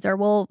have kids, or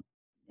we'll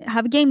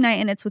have a game night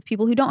and it's with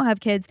people who don't have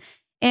kids.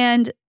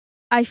 And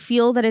I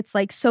feel that it's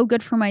like so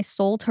good for my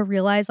soul to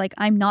realize like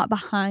I'm not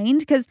behind,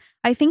 because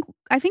I think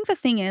the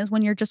thing is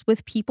when you're just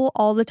with people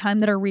all the time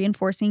that are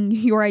reinforcing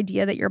your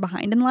idea that you're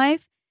behind in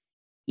life,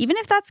 even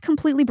if that's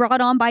completely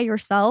brought on by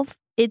yourself,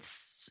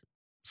 it's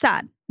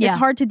sad. Yeah. It's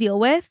hard to deal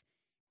with.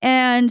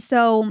 And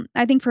so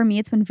I think for me,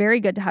 it's been very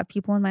good to have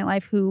people in my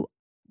life who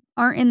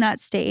aren't in that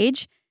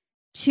stage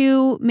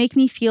to make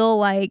me feel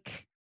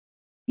like,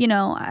 you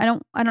know, I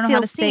don't know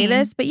how to say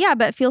this,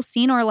 but feel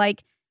seen, or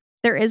like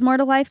there is more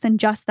to life than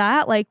just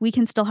that. Like we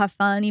can still have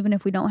fun even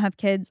if we don't have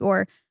kids,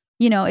 or,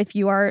 you know, if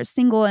you are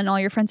single and all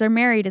your friends are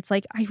married, it's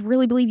like, I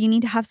really believe you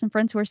need to have some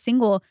friends who are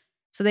single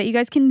so that you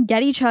guys can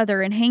get each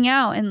other and hang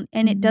out. And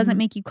it doesn't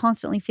make you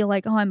constantly feel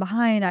like, oh, I'm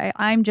behind.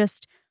 I'm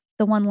just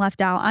the one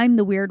left out. I'm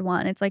the weird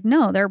one. It's like,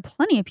 no, there are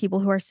plenty of people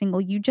who are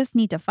single. You just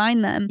need to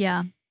find them.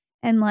 Yeah.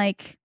 And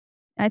like,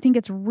 I think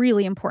it's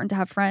really important to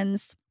have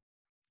friends.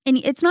 And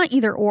it's not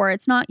either or.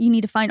 It's not you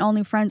need to find all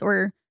new friends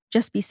or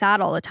just be sad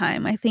all the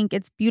time. I think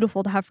it's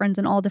beautiful to have friends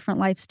in all different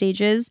life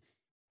stages.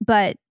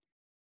 But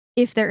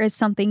if there is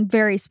something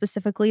very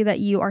specifically that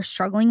you are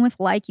struggling with,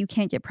 like you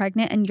can't get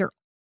pregnant and your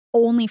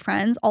only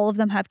friends, all of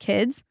them have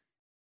kids,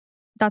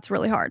 that's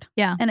really hard.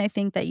 Yeah. And I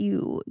think that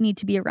you need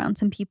to be around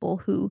some people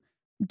who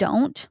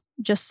don't,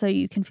 just so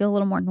you can feel a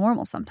little more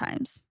normal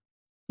sometimes.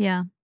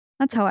 Yeah.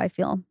 That's how I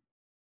feel.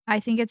 I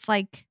think it's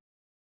like,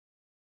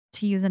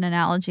 to use an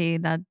analogy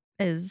that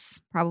is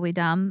probably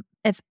dumb,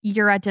 if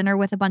you're at dinner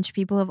with a bunch of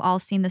people who have all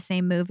seen the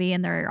same movie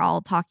and they're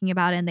all talking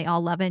about it and they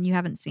all love it and you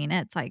haven't seen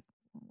it, it's like,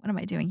 what am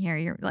I doing here?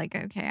 You're like,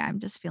 okay, I'm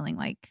just feeling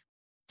like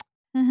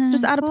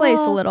just out of place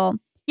a little.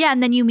 Yeah.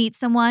 And then you meet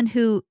someone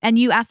and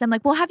you ask them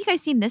like, well, have you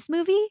guys seen this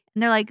movie?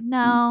 And they're like,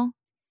 no.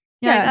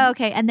 You're like, oh,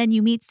 okay. And then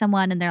you meet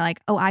someone and they're like,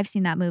 oh, I've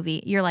seen that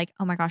movie. You're like,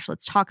 oh my gosh,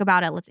 let's talk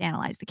about it. Let's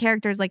analyze the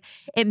characters. Like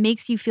it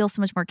makes you feel so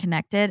much more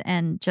connected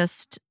and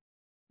just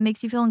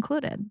makes you feel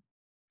included.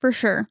 For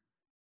sure.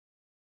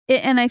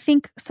 And I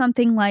think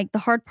something like the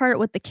hard part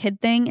with the kid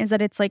thing is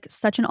that it's like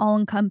such an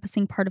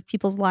all-encompassing part of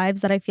people's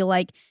lives that I feel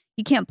like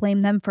you can't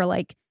blame them for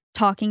like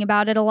talking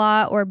about it a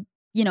lot, or,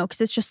 you know, because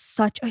it's just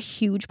such a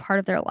huge part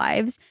of their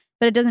lives,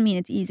 but it doesn't mean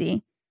it's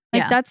easy.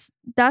 Like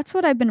that's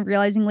what I've been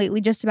realizing lately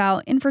just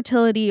about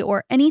infertility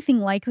or anything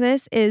like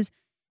this, is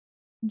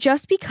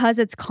just because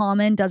it's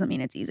common doesn't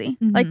mean it's easy.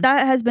 Mm-hmm. Like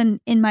that has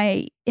been in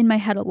my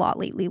head a lot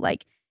lately.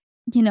 Like,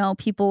 you know,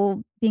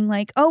 people being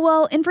like, oh,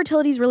 well,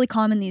 infertility is really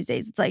common these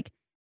days. It's like,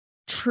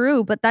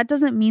 true, but that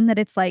doesn't mean that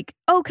it's like,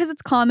 oh, because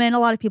it's common, a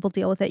lot of people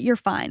deal with it, you're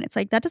fine. It's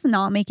like, that does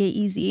not make it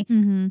easy.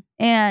 Mm-hmm.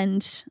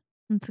 And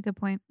that's a good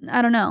point.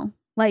 I don't know,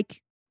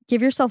 like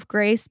give yourself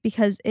grace,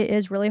 because it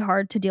is really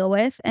hard to deal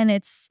with. And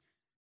it's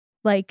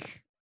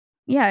like,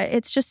 yeah,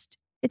 it's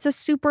a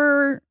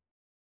super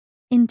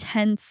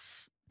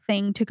intense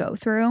thing to go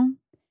through.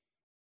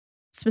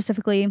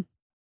 Specifically,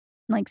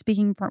 like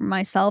speaking for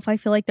myself, I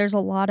feel like there's a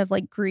lot of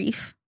like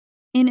grief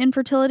in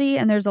infertility,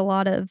 and there's a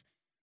lot of,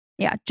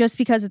 yeah, just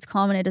because it's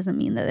common, it doesn't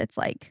mean that it's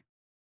like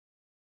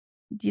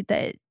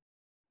that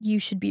you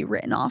should be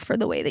written off for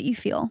the way that you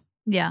feel.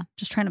 Yeah.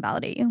 Just trying to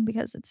validate you,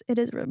 because it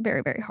is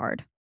very, very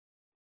hard.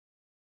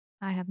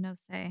 I have no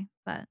say,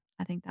 but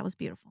I think that was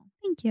beautiful.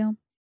 Thank you.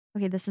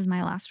 Okay, this is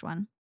my last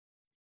one.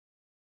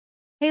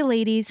 Hey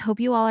ladies, hope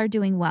you all are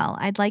doing well.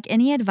 I'd like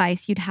any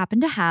advice you'd happen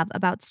to have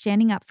about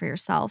standing up for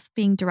yourself,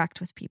 being direct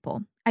with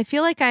people. I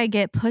feel like I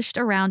get pushed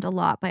around a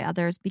lot by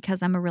others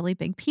because I'm a really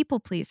big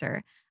people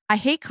pleaser. I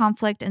hate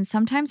conflict, and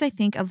sometimes I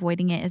think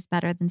avoiding it is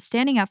better than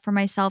standing up for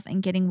myself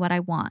and getting what I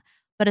want,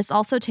 but it's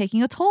also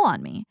taking a toll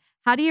on me.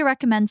 How do you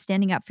recommend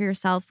standing up for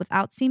yourself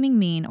without seeming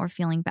mean or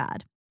feeling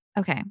bad?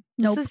 Okay.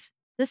 Nope.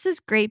 This is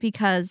great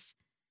because...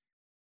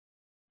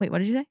 Wait, what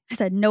did you say? I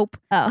said nope.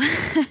 Oh.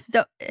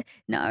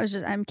 No,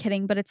 I'm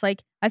kidding. But it's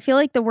like, I feel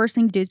like the worst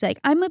thing to do is be like,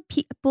 I'm a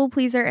people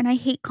pleaser and I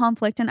hate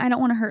conflict and I don't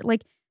want to hurt.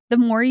 Like, the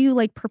more you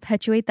like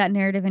perpetuate that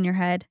narrative in your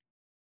head,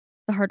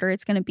 the harder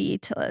it's going to be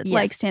to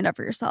like stand up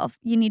for yourself.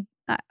 You need,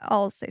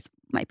 I'll say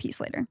my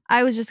piece later.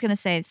 I was just going to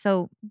say,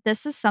 so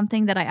this is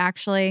something that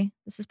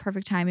this is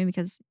perfect timing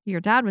because your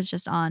dad was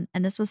just on,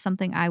 and this was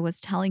something I was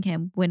telling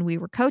him when we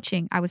were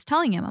coaching. I was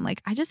telling him, I'm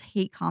like, I just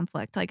hate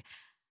conflict. Like,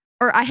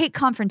 or I hate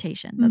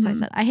confrontation. That's what I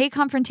said. I hate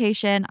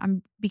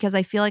confrontation because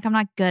I feel like I'm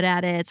not good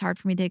at it. It's hard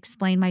for me to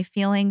explain my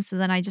feelings. So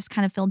then I just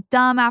kind of feel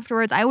dumb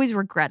afterwards. I always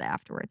regret it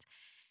afterwards.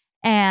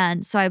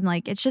 And so I'm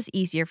like, it's just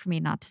easier for me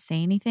not to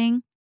say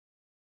anything.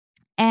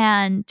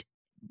 And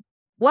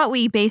what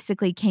we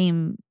basically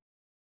came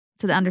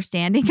to the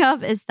understanding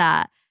of is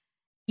that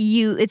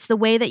it's the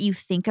way that you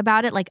think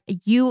about it. Like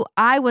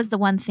I was the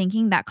one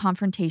thinking that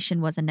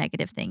confrontation was a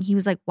negative thing. He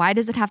was like, why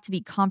does it have to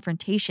be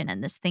confrontation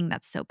and this thing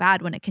that's so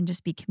bad when it can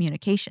just be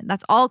communication?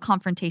 That's all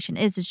confrontation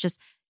is just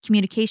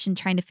communication,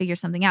 trying to figure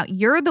something out.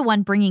 You're the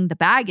one bringing the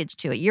baggage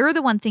to it. You're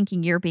the one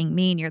thinking you're being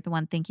mean. You're the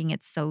one thinking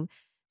it's so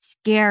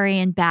scary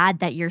and bad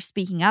that you're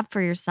speaking up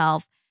for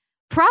yourself,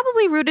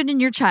 probably rooted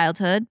in your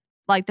childhood.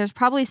 Like there's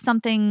probably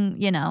something,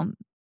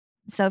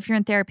 so if you're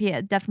in therapy,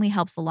 it definitely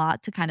helps a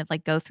lot to kind of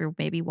like go through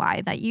maybe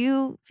why that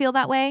you feel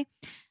that way.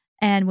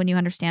 And when you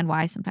understand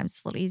why, sometimes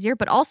it's a little easier,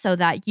 but also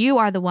that you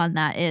are the one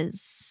that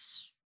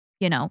is,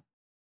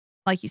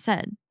 like you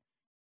said,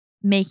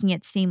 making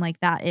it seem like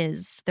that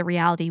is the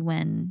reality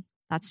when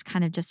that's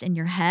kind of just in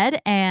your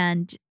head.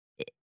 And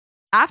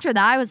after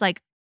that, I was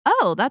like,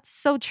 oh, that's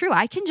so true.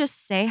 I can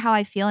just say how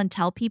I feel and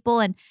tell people.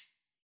 And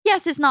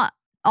yes, it's not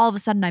all of a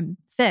sudden I'm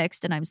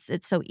fixed and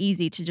it's so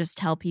easy to just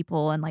tell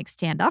people and like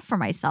stand up for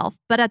myself.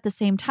 But at the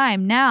same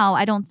time, now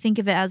I don't think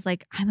of it as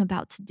like I'm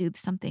about to do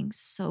something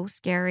so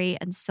scary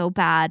and so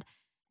bad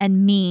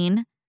and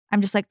mean.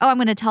 I'm just like, oh, I'm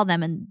going to tell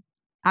them and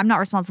I'm not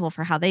responsible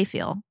for how they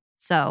feel.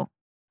 So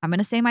I'm going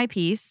to say my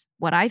piece,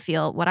 what I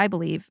feel, what I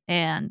believe.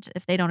 And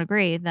if they don't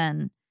agree,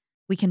 then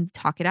we can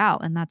talk it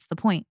out. And that's the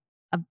point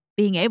of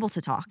being able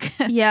to talk.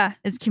 Yeah.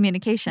 Is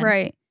communication.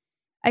 Right.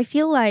 I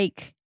feel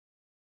like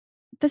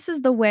this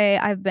is the way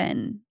I've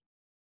been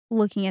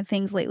looking at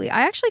things lately.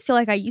 I actually feel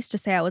like I used to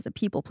say I was a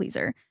people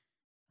pleaser.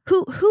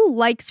 Who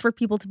likes for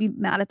people to be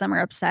mad at them or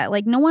upset?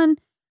 Like no one,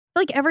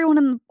 like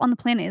everyone on the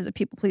planet is a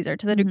people pleaser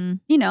to the,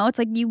 it's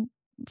like you,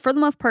 for the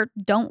most part,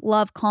 don't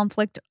love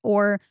conflict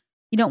or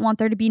you don't want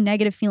there to be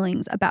negative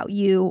feelings about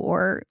you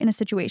or in a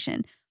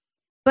situation.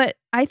 But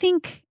I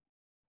think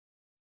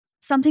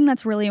something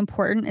that's really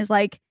important is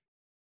like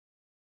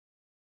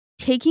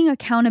taking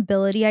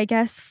accountability, I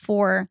guess,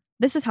 for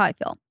this is how I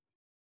feel.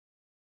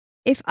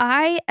 If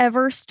I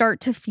ever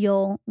start to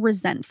feel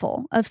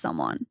resentful of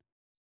someone,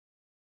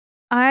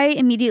 I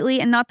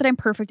immediately, and not that I'm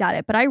perfect at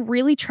it, but I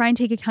really try and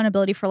take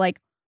accountability for like,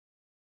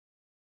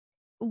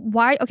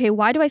 why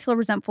do I feel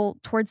resentful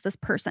towards this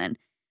person?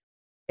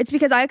 It's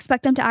because I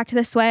expect them to act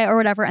this way or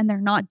whatever, and they're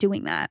not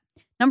doing that.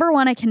 Number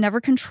one, I can never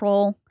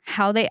control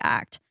how they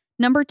act.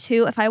 Number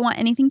two, if I want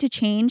anything to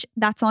change,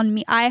 that's on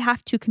me. I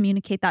have to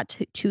communicate that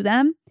to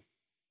them.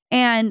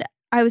 And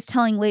I was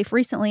telling Leif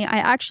recently, I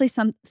actually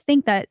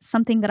think that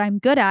something that I'm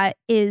good at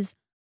is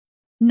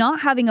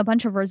not having a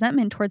bunch of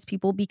resentment towards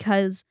people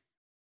because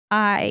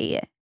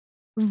I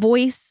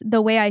voice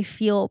the way I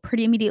feel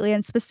pretty immediately,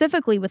 and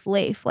specifically with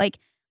Leif. Like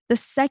the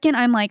second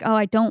I'm like, oh,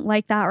 I don't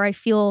like that or I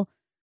feel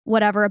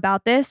whatever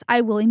about this,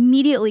 I will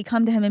immediately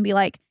come to him and be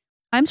like,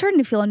 I'm starting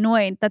to feel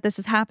annoyed that this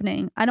is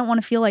happening. I don't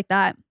want to feel like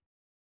that,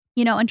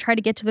 and try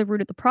to get to the root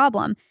of the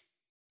problem.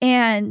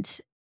 And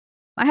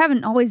I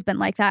haven't always been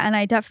like that. And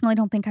I definitely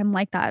don't think I'm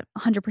like that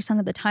 100%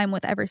 of the time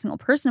with every single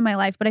person in my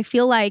life. But I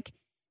feel like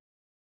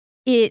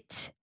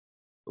it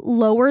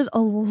lowers a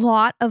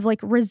lot of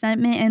like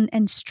resentment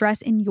and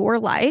stress in your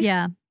life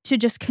to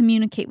just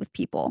communicate with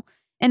people.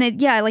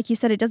 And like you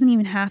said, it doesn't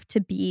even have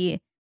to be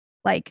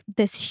like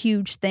this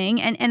huge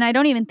thing. And I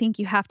don't even think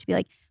you have to be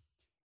like,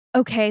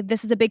 okay,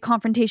 this is a big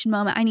confrontation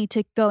moment. I need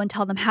to go and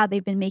tell them how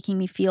they've been making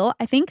me feel.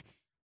 I think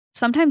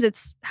sometimes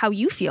it's how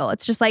you feel.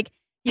 It's just like,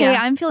 hey,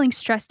 I'm feeling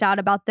stressed out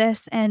about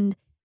this. And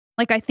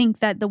like, I think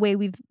that the way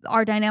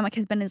our dynamic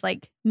has been is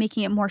like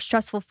making it more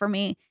stressful for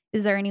me.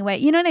 Is there any way,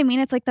 you know what I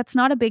mean? It's like, that's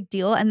not a big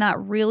deal. And that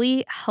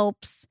really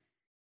helps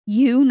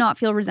you not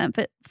feel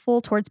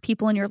resentful towards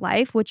people in your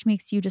life, which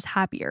makes you just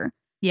happier.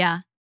 Yeah.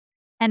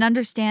 And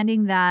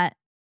understanding that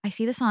I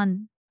see this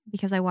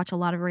because I watch a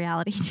lot of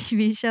reality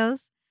TV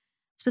shows,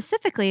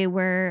 specifically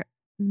where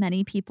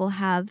many people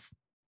have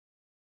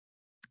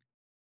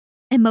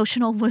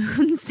emotional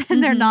wounds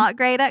and they're not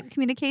great at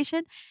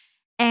communication.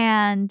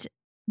 And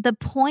the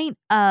point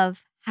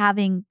of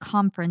having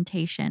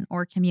confrontation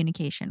or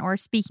communication or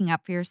speaking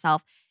up for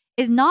yourself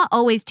is not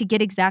always to get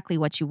exactly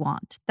what you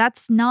want.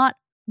 That's not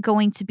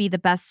going to be the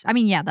best. I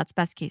mean, yeah, that's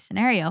best case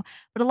scenario.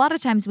 But a lot of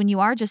times when you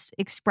are just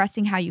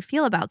expressing how you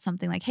feel about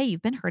something like, hey,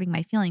 you've been hurting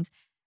my feelings.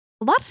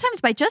 A lot of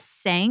times by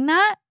just saying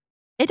that,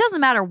 it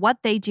doesn't matter what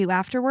they do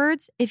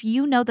afterwards. If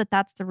you know that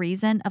that's the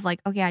reason of like,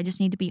 okay, I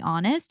just need to be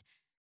honest.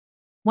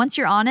 Once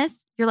you're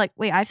honest, you're like,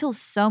 wait, I feel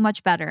so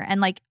much better.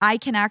 And like, I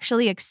can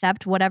actually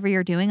accept whatever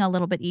you're doing a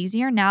little bit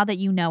easier now that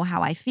you know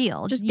how I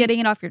feel. Just getting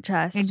it off your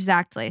chest.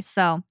 Exactly.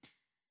 So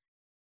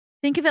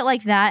think of it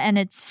like that. And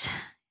it's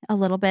a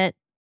little bit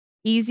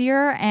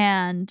easier.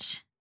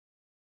 And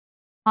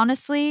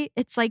honestly,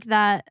 it's like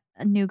that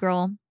New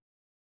Girl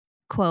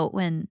quote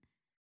when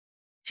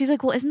she's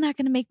like, well, isn't that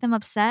going to make them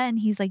upset? And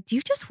he's like, do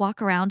you just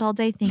walk around all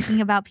day thinking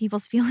about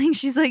people's feelings?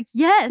 She's like,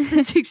 yes,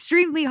 it's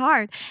extremely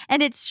hard.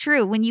 And it's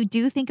true. When you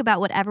do think about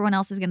what everyone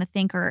else is going to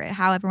think or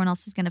how everyone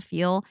else is going to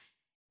feel,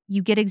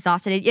 you get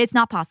exhausted. It's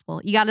not possible.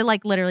 You got to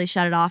like literally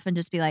shut it off and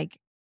just be like,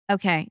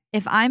 okay,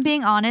 if I'm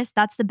being honest,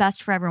 that's the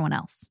best for everyone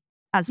else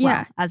as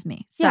well as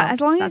me. So yeah,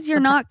 as long as you're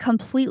not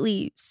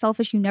completely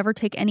selfish, you never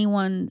take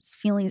anyone's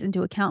feelings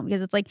into account,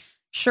 because it's like,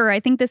 sure,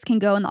 I think this can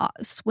go in the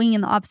swing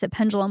in the opposite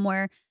pendulum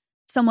where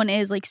someone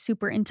is like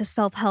super into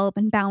self-help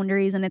and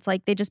boundaries, and it's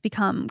like they just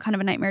become kind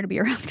of a nightmare to be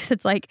around, because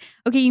it's like,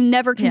 okay, you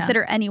never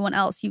consider anyone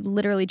else. You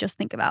literally just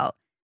think about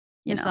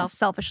yourself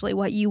selfishly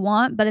what you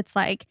want. But it's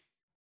like,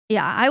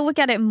 yeah, I look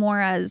at it more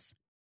as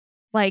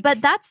like,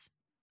 but that's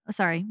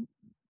sorry,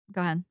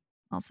 go ahead.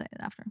 I'll say it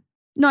after.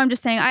 No, I'm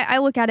just saying I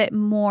look at it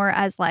more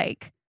as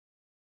like,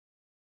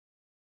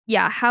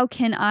 yeah, how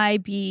can I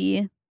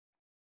be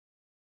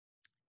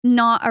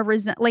not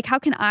a how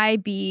can I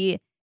be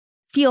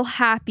feel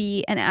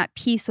happy and at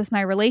peace with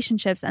my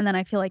relationships. And then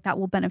I feel like that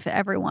will benefit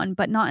everyone,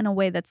 but not in a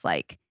way that's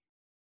like,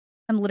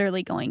 I'm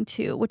literally going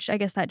to, which I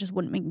guess that just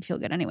wouldn't make me feel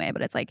good anyway.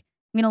 But it's like,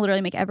 I'm going to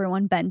literally make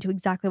everyone bend to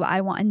exactly what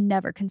I want and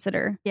never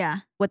consider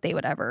what they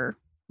would ever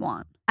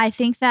want. I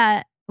think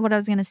that what I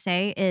was going to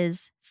say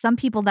is some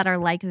people that are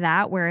like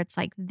that, where it's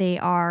like they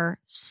are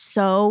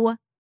so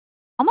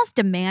almost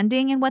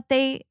demanding in what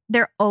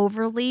they're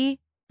overly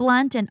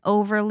blunt and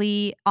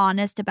overly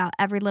honest about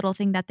every little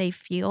thing that they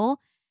feel.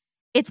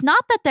 It's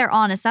not that they're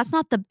honest. That's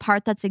not the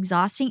part that's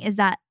exhausting, is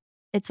that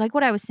it's like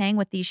what I was saying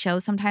with these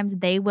shows. Sometimes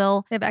they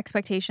have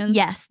expectations.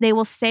 Yes. They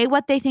will say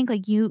what they think,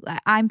 like,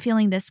 I'm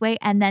feeling this way.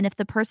 And then if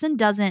the person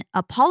doesn't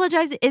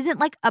apologize, isn't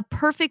like a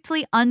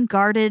perfectly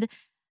unguarded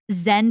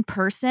Zen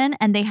person,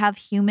 and they have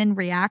human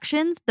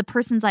reactions, the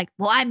person's like,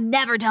 well, I'm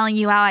never telling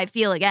you how I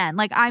feel again.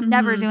 Like, I'm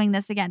never doing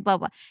this again, blah,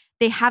 blah.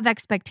 They have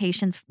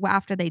expectations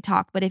after they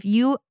talk. But if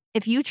you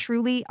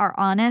truly are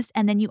honest,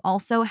 and then you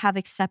also have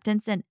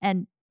acceptance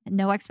and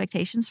no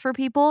expectations for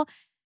people,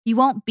 you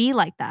won't be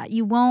like that.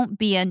 You won't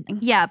be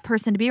a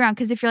person to be around.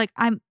 Because if you're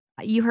like,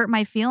 you hurt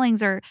my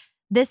feelings, or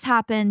this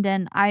happened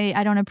and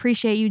I don't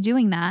appreciate you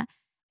doing that.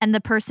 And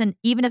the person,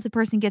 even if the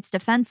person gets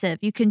defensive,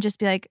 you can just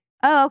be like,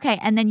 oh, okay.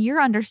 And then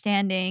you're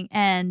understanding,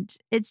 and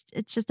it's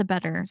just a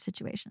better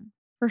situation.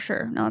 For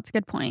sure. No, that's a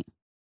good point.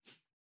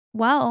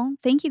 Well,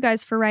 thank you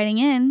guys for writing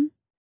in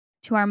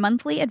to our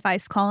monthly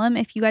advice column.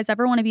 If you guys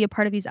ever want to be a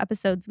part of these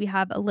episodes, we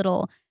have a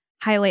little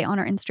highlight on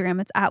our Instagram.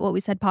 It's at What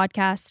We Said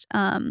Podcast.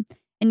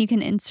 And you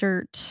can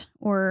insert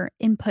or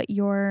input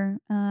your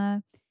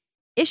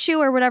issue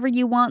or whatever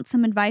you want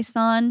some advice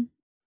on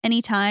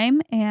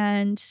anytime.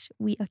 And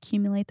we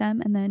accumulate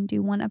them and then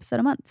do one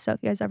episode a month. So if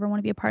you guys ever want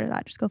to be a part of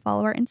that, just go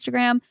follow our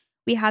Instagram.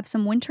 We have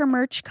some winter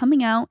merch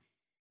coming out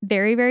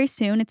very, very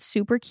soon. It's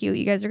super cute.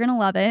 You guys are going to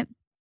love it.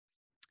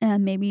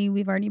 And maybe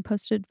we've already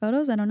posted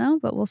photos. I don't know,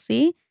 but we'll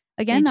see.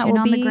 Again, that will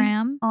on be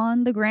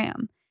on the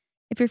gram.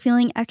 If you're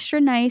feeling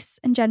extra nice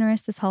and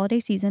generous this holiday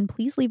season,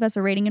 please leave us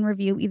a rating and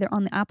review either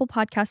on the Apple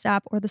Podcast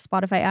app or the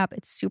Spotify app.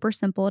 It's super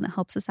simple and it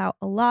helps us out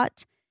a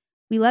lot.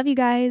 We love you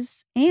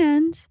guys.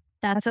 And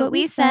that's what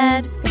we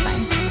said.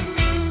 Goodbye.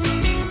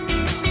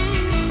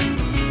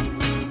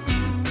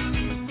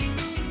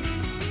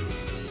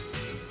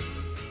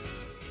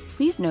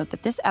 Please note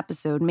that this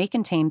episode may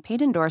contain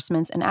paid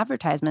endorsements and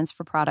advertisements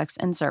for products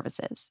and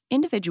services.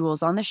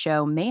 Individuals on the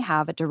show may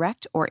have a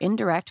direct or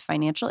indirect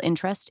financial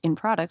interest in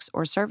products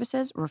or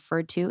services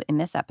referred to in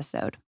this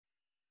episode.